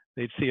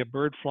they'd see a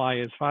bird fly.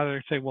 His father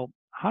would say, "Well,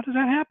 how does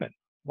that happen?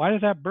 Why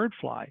does that bird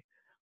fly?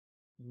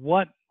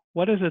 What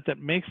what is it that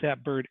makes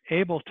that bird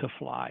able to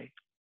fly?"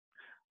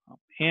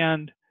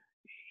 And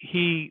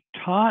he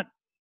taught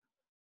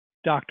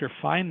Dr.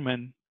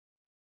 Feynman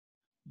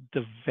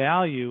the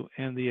value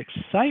and the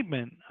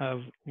excitement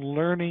of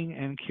learning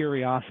and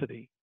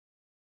curiosity.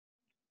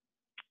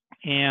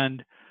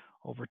 And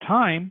over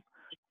time,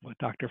 what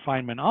Dr.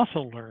 Feynman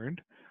also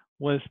learned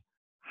was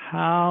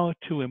how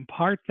to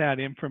impart that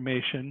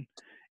information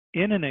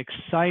in an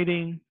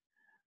exciting,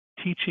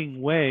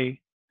 teaching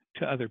way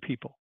to other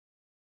people.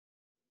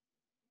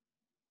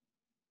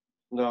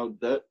 No,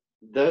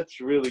 that's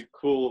really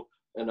cool.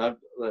 And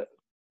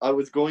I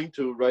was going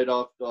to write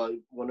off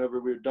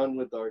whenever we're done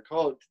with our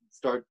call,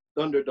 start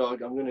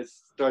Thunderdog. I'm going to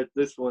start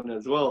this one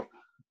as well.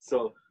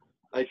 So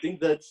I think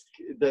that's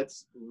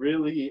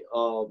really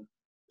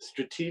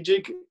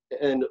strategic,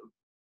 and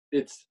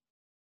it's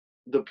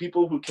the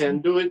people who can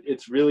do it.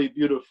 It's really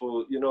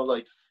beautiful,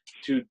 like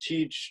to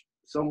teach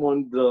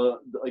someone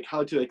like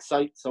how to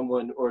excite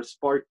someone or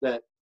spark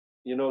that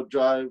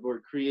drive or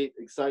create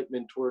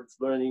excitement towards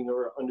learning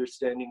or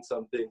understanding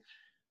something.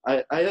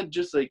 I had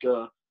just like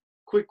a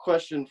quick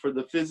question for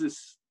the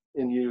physicists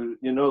in you.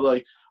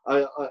 Like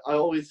I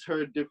always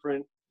heard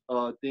different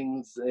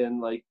things,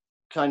 and like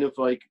kind of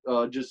like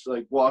just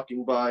like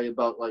walking by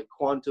about like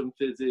quantum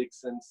physics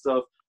and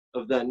stuff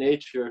of that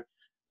nature.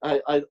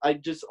 I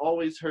just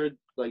always heard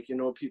like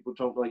people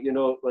talk like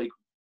like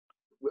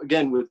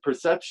again with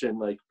perception,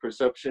 like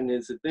perception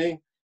is a thing.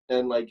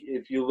 And like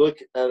if you look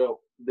at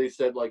they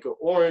said like an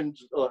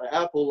orange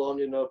apple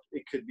long enough,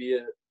 it could be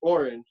an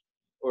orange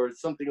or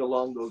something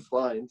along those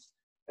lines.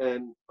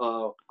 And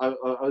I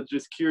was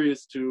just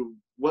curious to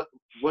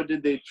what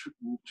did they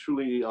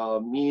truly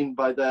mean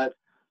by that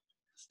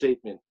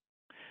statement?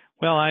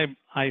 Well,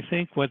 I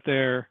think what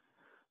they're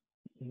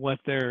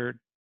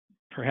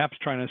perhaps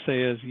trying to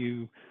say is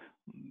you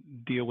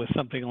deal with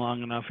something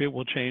long enough, it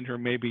will change, or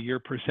maybe your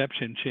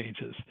perception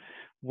changes.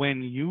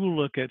 When you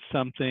look at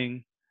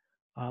something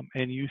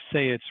and you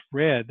say it's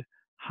red,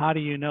 how do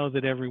you know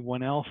that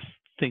everyone else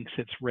thinks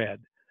it's red?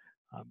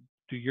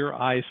 Do your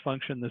eyes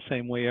function the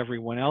same way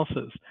everyone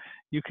else's?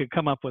 You could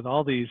come up with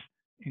all these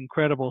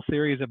incredible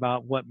theories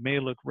about what may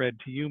look red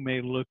to you, may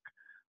look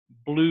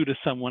blue to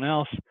someone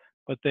else,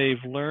 but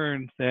they've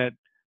learned that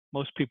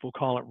most people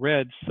call it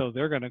red, so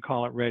they're going to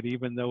call it red,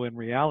 even though in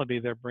reality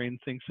their brain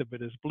thinks of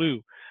it as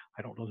blue.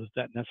 I don't know that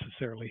that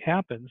necessarily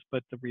happens,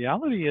 but the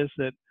reality is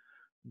that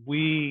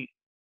we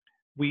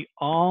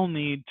all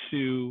need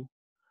to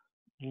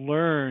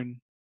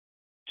learn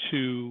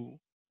to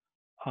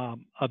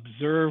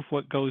observe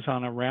what goes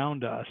on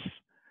around us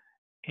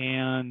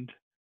and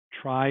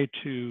try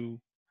to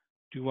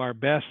do our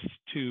best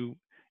to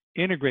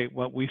integrate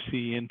what we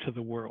see into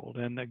the world.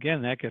 And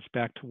again, that gets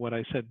back to what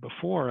I said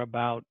before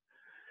about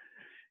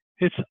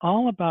it's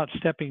all about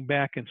stepping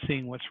back and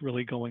seeing what's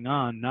really going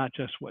on, not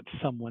just what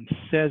someone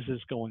says is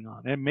going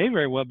on. It may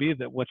very well be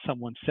that what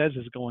someone says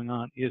is going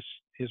on is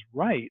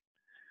right,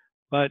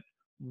 but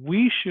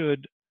we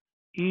should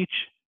each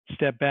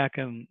step back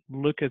and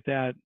look at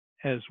that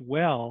as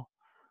well,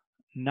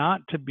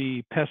 not to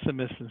be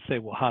pessimists and say,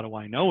 well, how do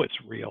I know it's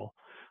real?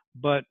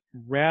 But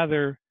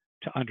rather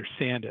to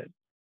understand it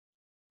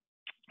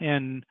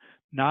and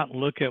not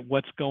look at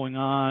what's going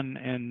on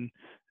and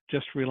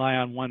just rely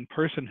on one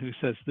person who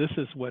says this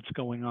is what's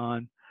going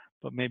on,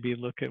 but maybe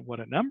look at what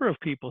a number of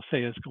people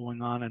say is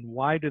going on and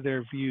why do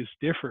their views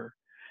differ.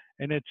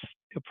 And it's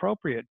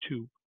appropriate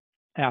to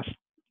ask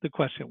the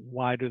question,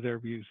 why do their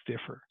views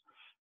differ?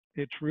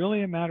 It's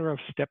really a matter of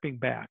stepping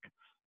back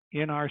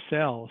in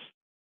ourselves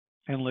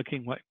and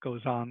looking what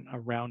goes on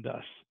around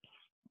us.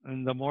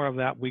 And the more of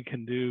that we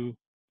can do,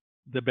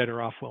 the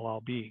better off we'll all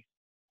be.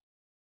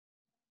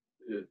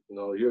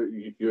 No,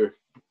 you're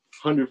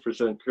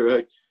 100%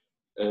 correct.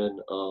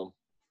 And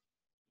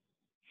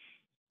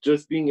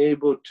just being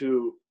able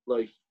to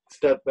like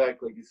step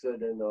back, like you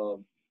said, and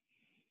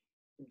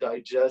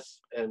digest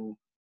and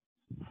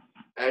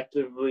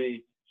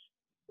actively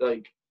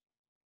like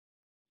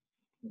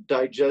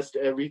digest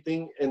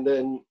everything, and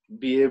then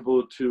be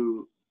able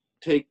to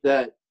take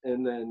that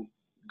and then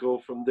go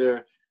from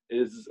there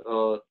is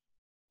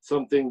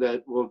something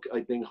that will, I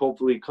think,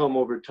 hopefully come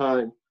over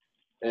time.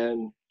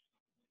 And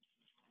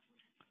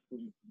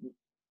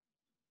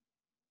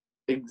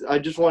I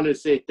just want to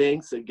say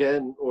thanks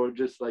again, or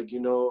just like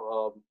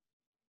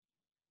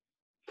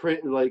pray,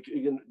 like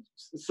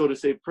so to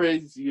say,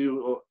 praise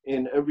you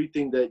in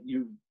everything that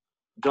you've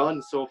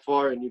done so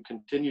far and you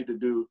continue to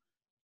do,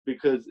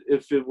 because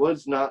if it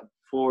was not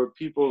for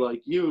people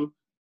like you,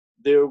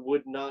 there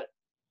would not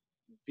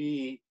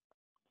be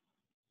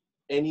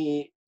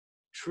any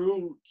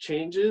true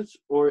changes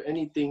or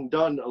anything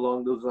done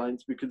along those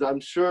lines. Because I'm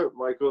sure,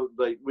 Michael,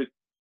 like with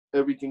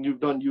everything you've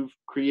done, you've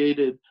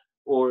created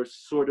or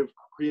sort of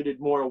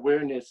created more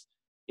awareness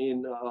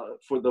in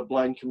for the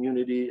blind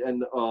community,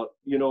 and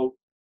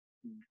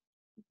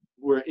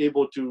were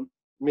able to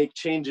make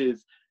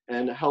changes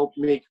and help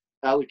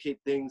allocate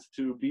things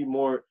to be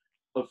more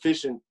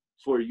efficient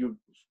for you,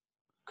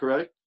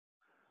 correct?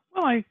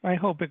 Well, I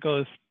hope it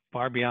goes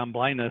far beyond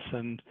blindness,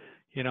 and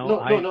you know,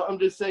 No, I'm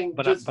just saying,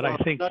 just but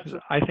not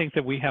to, I think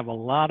that we have a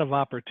lot of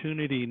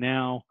opportunity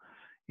now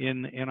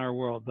in our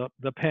world.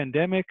 The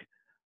pandemic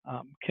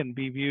can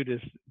be viewed as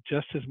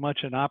just as much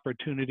an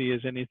opportunity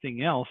as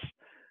anything else,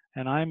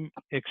 and I'm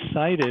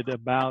excited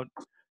about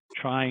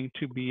trying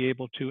to be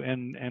able to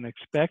and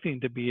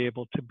expecting to be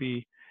able to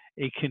be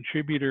a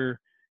contributor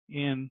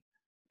in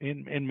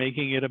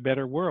making it a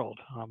better world,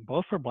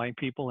 both for blind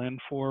people and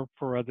for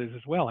others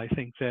as well. I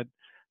think that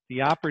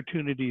the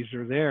opportunities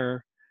are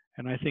there,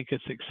 and I think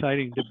it's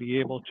exciting to be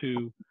able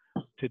to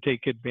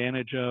take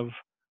advantage of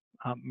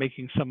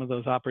making some of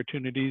those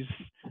opportunities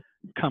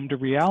come to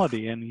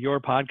reality. And your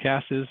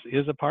podcast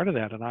is a part of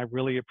that. And I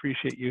really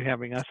appreciate you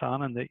having us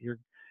on, and that you're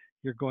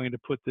going to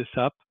put this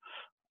up.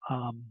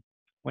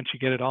 Once you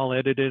get it all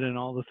edited and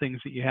all the things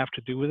that you have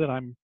to do with it,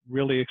 I'm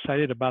really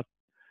excited about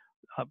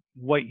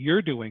what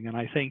you're doing, and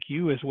I thank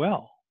you as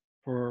well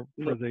for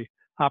the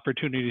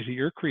opportunities that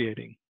you're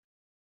creating.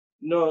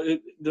 No,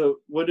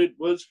 what it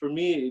was for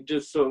me,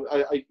 just so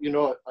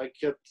I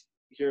kept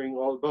hearing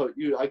all about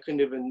you. I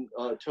couldn't even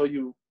tell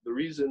you the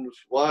reasons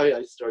why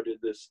I started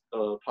this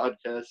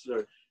podcast,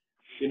 or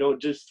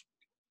just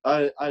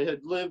I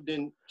had lived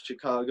in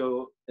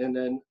Chicago, and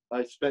then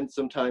I spent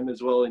some time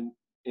as well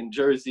in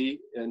Jersey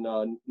and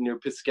near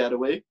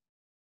Piscataway,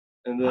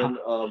 and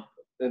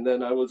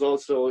then I was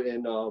also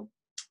in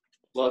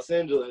Los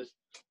Angeles.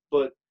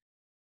 But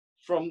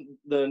from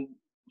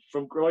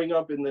growing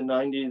up in the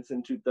 90s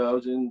and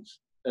 2000s,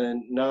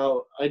 and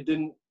now I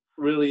didn't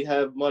really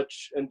have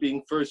much, and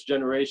being first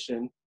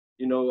generation,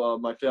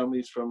 my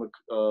family's from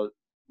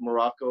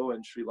Morocco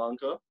and Sri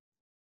Lanka.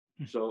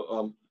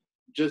 So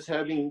just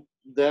having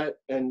that,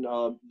 and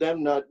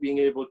them not being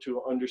able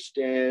to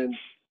understand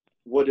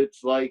what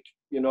it's like,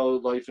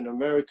 life in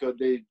America.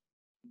 They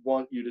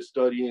want you to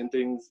study and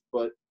things,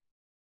 but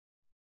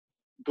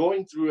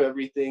going through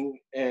everything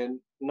and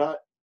not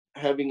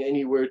having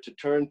anywhere to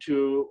turn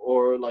to,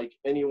 or like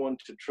anyone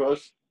to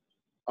trust,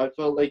 I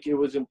felt like it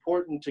was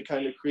important to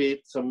kind of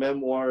create some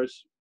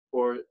memoirs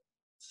or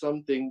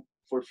something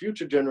for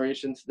future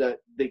generations that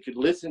they could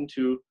listen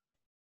to.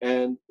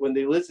 And when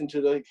they listen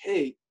to, like,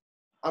 hey,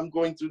 I'm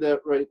going through that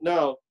right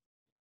now,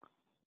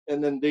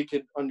 and then they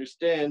could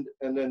understand,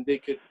 and then they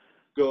could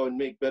go and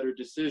make better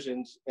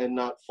decisions and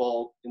not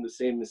fall in the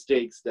same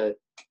mistakes that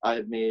I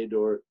have made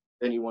or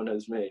anyone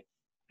has made.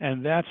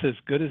 And that's as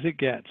good as it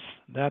gets.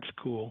 That's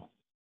cool.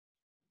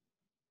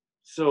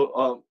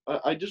 So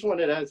I just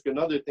wanted to ask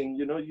another thing.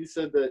 You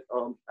said that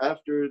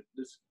after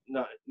this,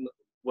 not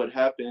what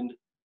happened,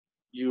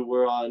 you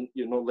were on,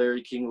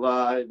 Larry King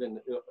Live, and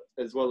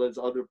as well as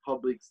other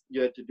publics.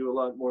 You had to do a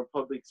lot more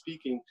public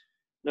speaking.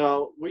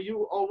 Now, were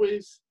you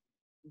always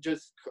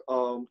just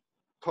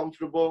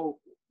comfortable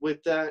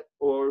with that,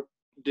 or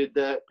did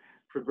that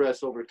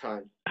progress over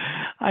time?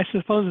 I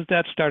suppose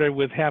that started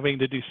with having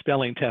to do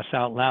spelling tests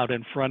out loud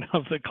in front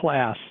of the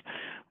class,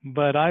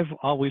 but I've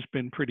always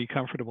been pretty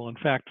comfortable. In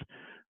fact,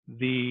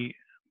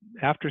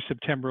 after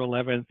September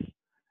 11th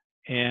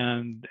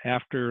and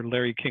after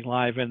Larry King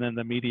Live, and then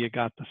the media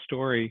got the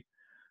story,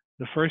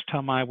 the first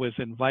time I was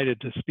invited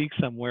to speak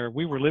somewhere,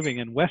 we were living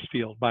in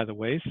Westfield, by the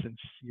way, since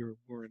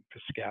we're in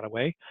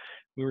Piscataway.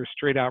 We were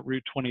straight out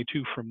Route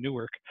 22 from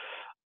Newark.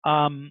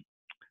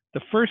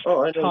 The first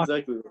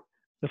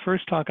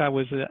talk I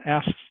was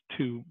asked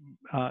to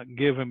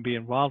give and be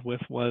involved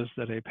with was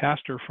that a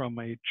pastor from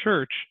a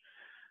church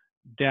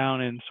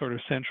down in sort of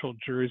central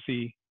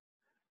Jersey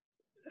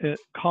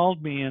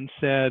called me and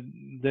said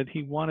that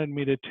he wanted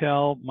me to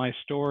tell my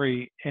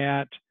story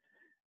at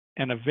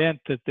an event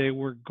that they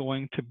were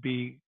going to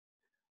be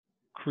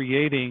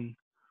creating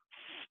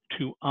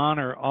to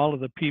honor all of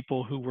the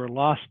people who were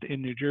lost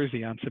in New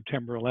Jersey on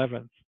September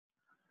 11th.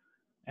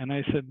 And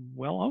I said,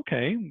 well,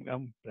 okay,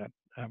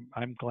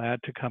 I'm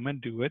glad to come and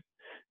do it.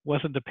 It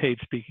wasn't a paid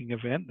speaking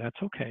event. That's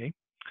okay.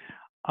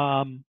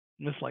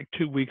 It was like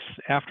 2 weeks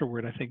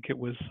afterward. I think it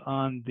was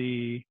on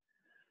it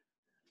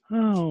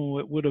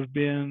would have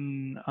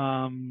been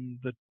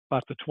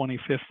about the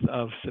 25th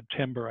of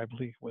September, I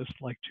believe it was,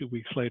 like 2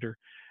 weeks later.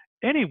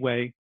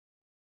 Anyway,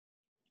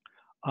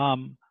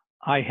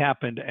 I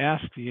happened to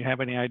ask, do you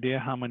have any idea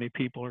how many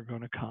people are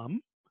going to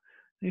come?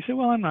 And he said,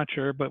 well, I'm not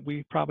sure, but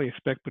we probably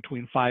expect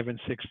between 5,000 and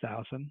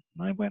 6,000. And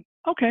I went,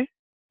 okay.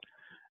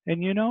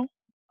 And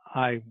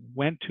I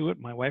went to it.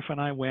 My wife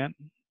and I went,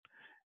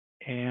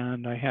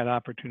 and I had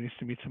opportunities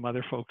to meet some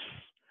other folks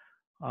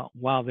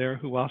while there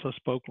who also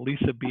spoke.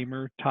 Lisa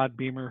Beamer, Todd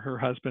Beamer, her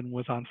husband,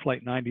 was on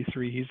Flight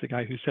 93. He's the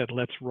guy who said,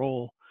 let's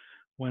roll,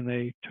 when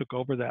they took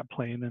over that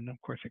plane. And of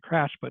course it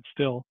crashed, but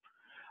still,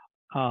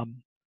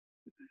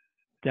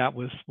 that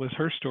was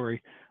her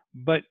story.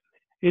 But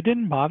it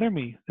didn't bother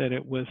me that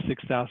it was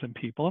 6,000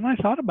 people. And I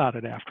thought about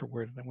it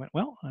afterward. And I went,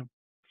 well, I'm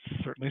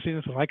certainly seeing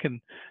this. If I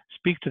can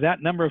speak to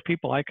that number of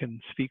people, I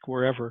can speak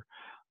wherever.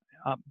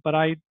 But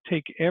I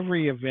take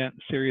every event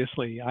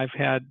seriously. I've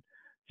had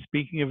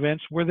speaking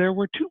events where there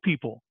were 2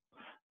 people,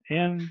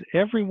 and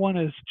everyone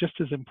is just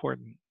as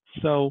important.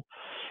 So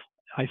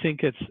I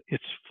think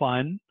it's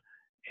fun,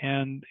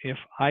 and if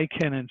I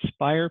can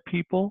inspire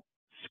people,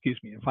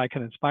 if I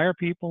can inspire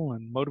people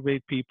and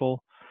motivate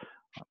people,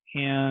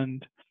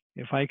 and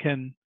if I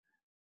can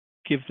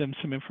give them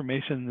some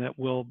information that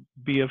will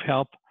be of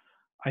help,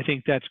 I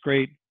think that's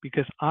great,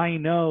 because I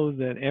know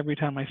that every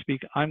time I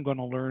speak, I'm going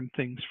to learn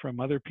things from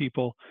other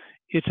people.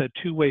 It's a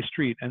two-way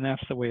street, and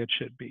that's the way it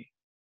should be.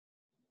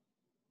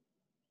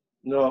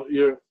 No,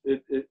 it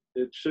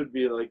should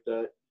be like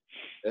that.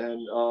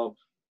 And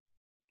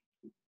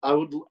I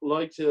would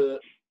like to,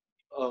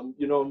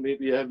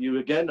 maybe have you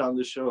again on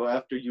the show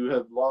after you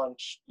have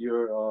launched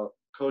your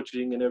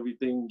coaching and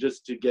everything,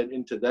 just to get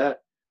into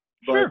that.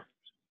 Sure.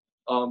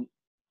 But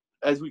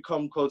as we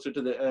come closer to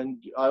the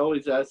end, I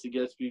always ask the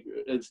guest speaker,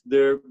 has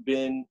there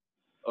been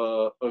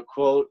a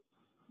quote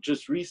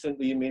just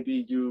recently,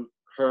 maybe you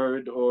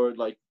heard or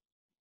like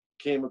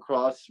came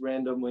across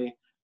randomly,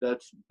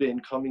 that's been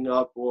coming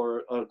up,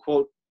 or a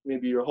quote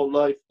maybe your whole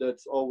life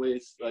that's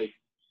always like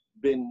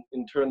been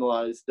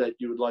internalized that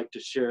you would like to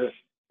share,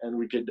 and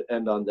we could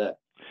end on that?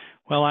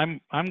 Well,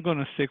 I'm going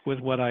to stick with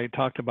what I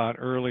talked about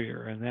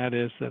earlier, and that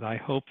is that I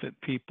hope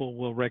that people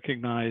will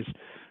recognize,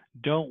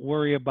 don't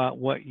worry about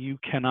what you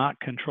cannot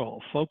control.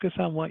 Focus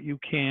on what you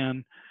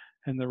can,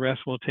 and the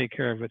rest will take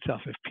care of itself.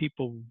 If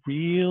people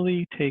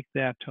really take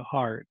that to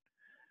heart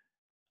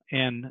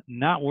and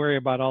not worry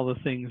about all the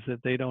things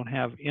that they don't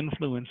have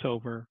influence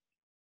over,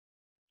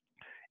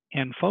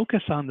 and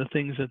focus on the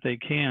things that they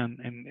can,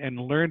 and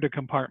learn to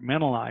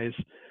compartmentalize,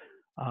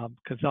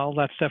 because all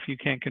that stuff you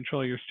can't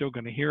control, you're still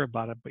going to hear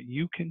about it, but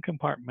you can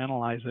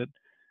compartmentalize it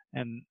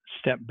and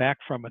step back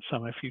from it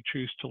some if you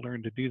choose to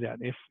learn to do that.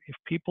 If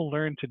people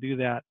learn to do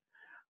that,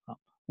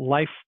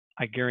 life,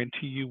 I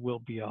guarantee you, will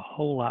be a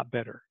whole lot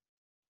better.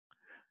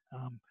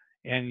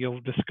 And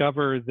you'll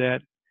discover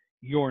that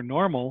your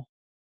normal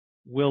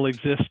will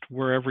exist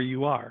wherever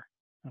you are.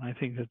 And I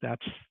think that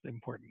that's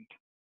important.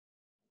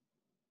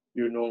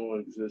 Your normal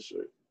exists,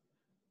 right?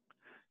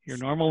 Your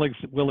normal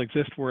will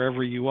exist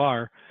wherever you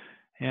are.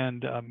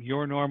 And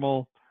your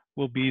normal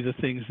will be the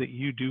things that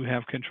you do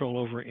have control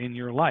over in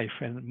your life.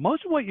 And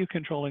most of what you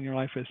control in your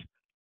life is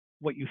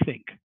what you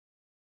think.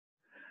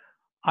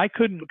 I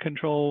couldn't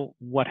control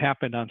what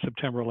happened on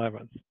September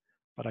 11th,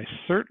 but I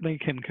certainly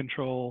can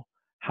control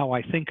how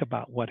I think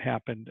about what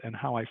happened and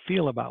how I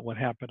feel about what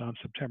happened on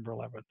September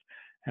 11th,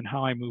 and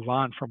how I move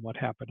on from what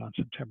happened on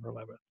September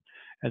 11th.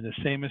 And the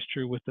same is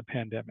true with the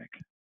pandemic.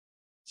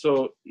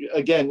 So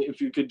again, if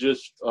you could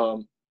just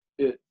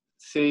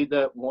say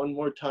that one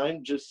more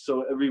time, just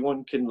so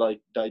everyone can like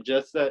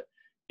digest that.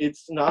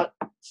 It's not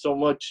so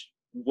much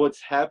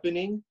what's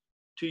happening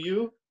to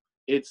you,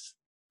 it's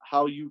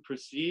how you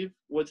perceive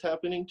what's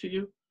happening to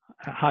you.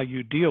 How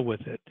you deal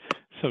with it.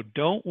 So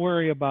don't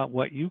worry about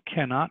what you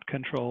cannot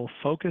control.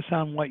 Focus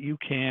on what you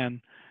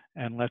can,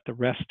 and let the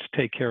rest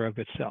take care of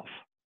itself.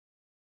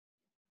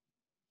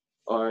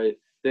 All right.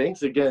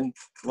 Thanks again,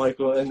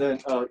 Michael. And then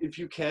if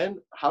you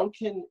can, how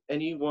can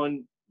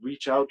anyone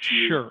reach out to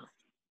you?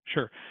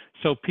 Sure.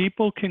 So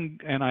people can,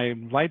 and I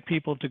invite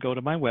people to go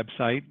to my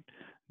website,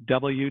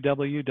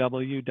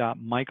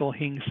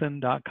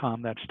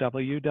 www.michaelhingson.com. That's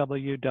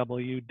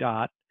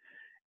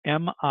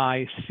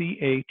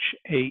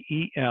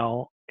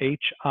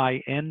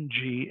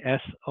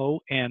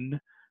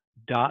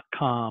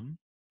www.michaelhingson.com.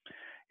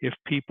 If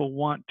people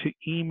want to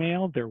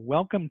email, they're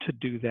welcome to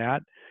do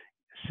that.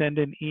 Send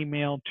an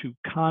email to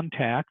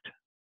contact,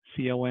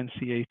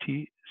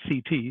 CONCACT,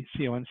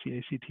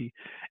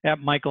 at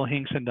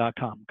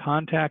michaelhingson.com.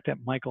 Contact at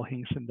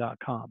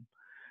michaelhingson.com.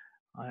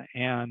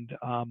 And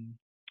I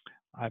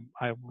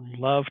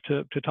love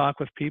to talk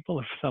with people.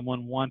 If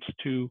someone wants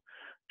to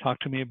talk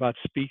to me about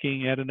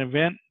speaking at an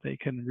event, they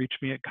can reach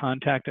me at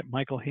contact at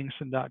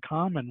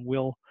michaelhingson.com, and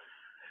we'll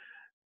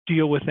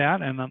deal with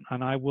that.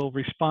 And I will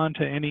respond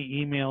to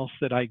any emails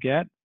that I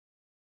get.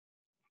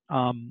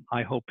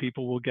 I hope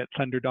people will get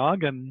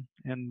Thunderdog and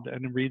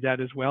read that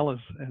as well, as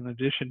in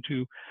addition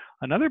to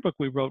another book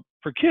we wrote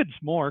for kids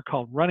more,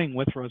 called Running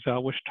with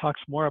Roselle, which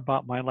talks more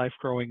about my life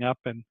growing up,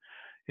 and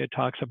it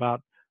talks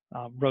about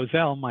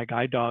Roselle, my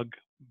guide dog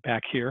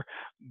back here,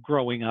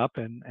 growing up,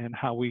 and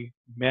how we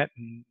met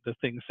and the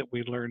things that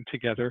we learned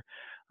together.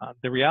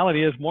 The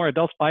reality is more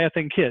adults buy it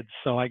than kids,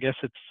 so I guess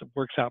it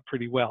works out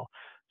pretty well.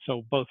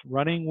 So both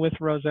Running with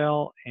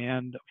Roselle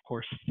and, of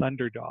course,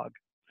 Thunderdog.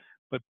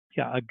 But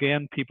yeah,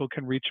 again, people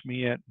can reach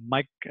me at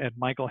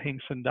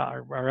michaelhingson,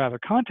 or rather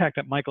contact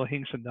at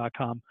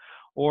michaelhingson.com,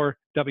 or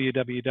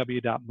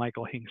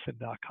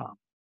www.michaelhingson.com.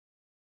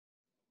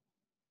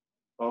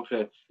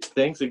 Okay.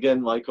 Thanks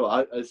again,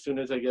 Michael. As soon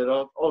as I get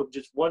off,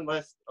 just one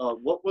last,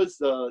 what was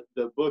the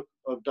book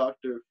of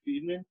Dr.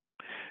 Feynman?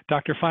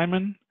 Dr.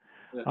 Feynman?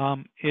 Yeah.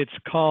 It's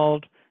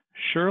called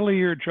Surely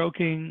You're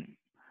Joking,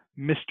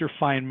 Mr.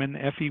 Feynman,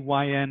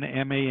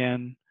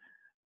 Feynman,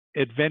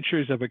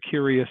 Adventures of a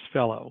Curious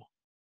Fellow.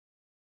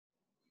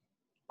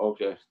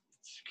 Okay.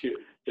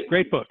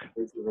 Great book.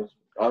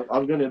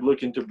 I'm going to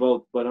look into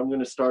both, but I'm going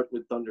to start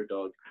with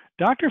Thunderdog.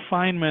 Dr.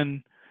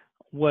 Feynman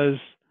was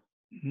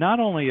not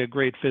only a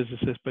great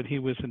physicist, but he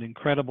was an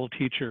incredible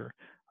teacher.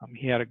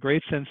 He had a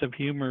great sense of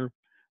humor,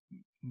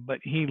 but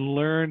he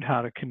learned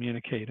how to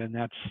communicate, and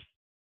that's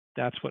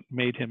what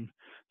made him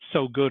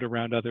so good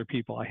around other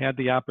people. I had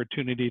the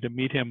opportunity to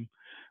meet him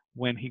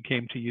when he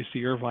came to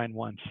UC Irvine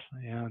once,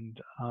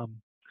 and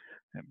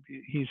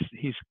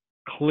he's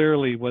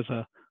clearly was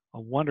a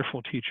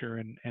wonderful teacher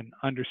and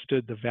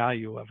understood the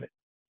value of it.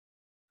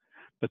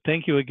 But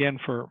thank you again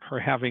for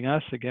having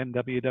us. Again,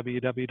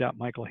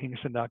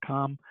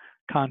 www.michaelhingson.com,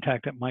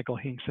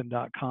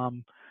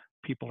 contact@michaelhingson.com.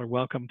 People are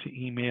welcome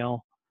to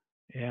email,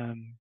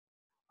 and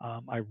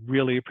I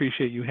really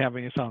appreciate you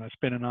having us on. It's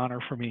been an honor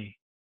for me.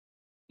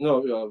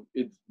 No,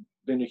 it's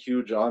been a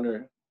huge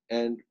honor,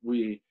 and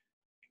we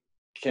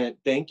can't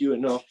thank you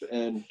enough.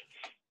 And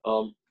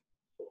all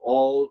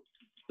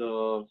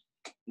the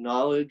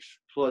knowledge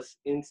plus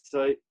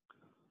insight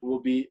will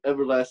be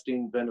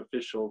everlasting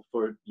beneficial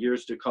for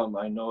years to come.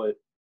 I know it.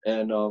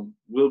 And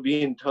we'll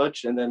be in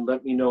touch, and then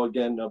let me know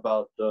again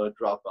about the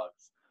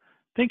Dropbox.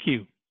 Thank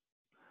you.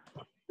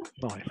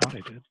 Well, I thought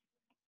I did.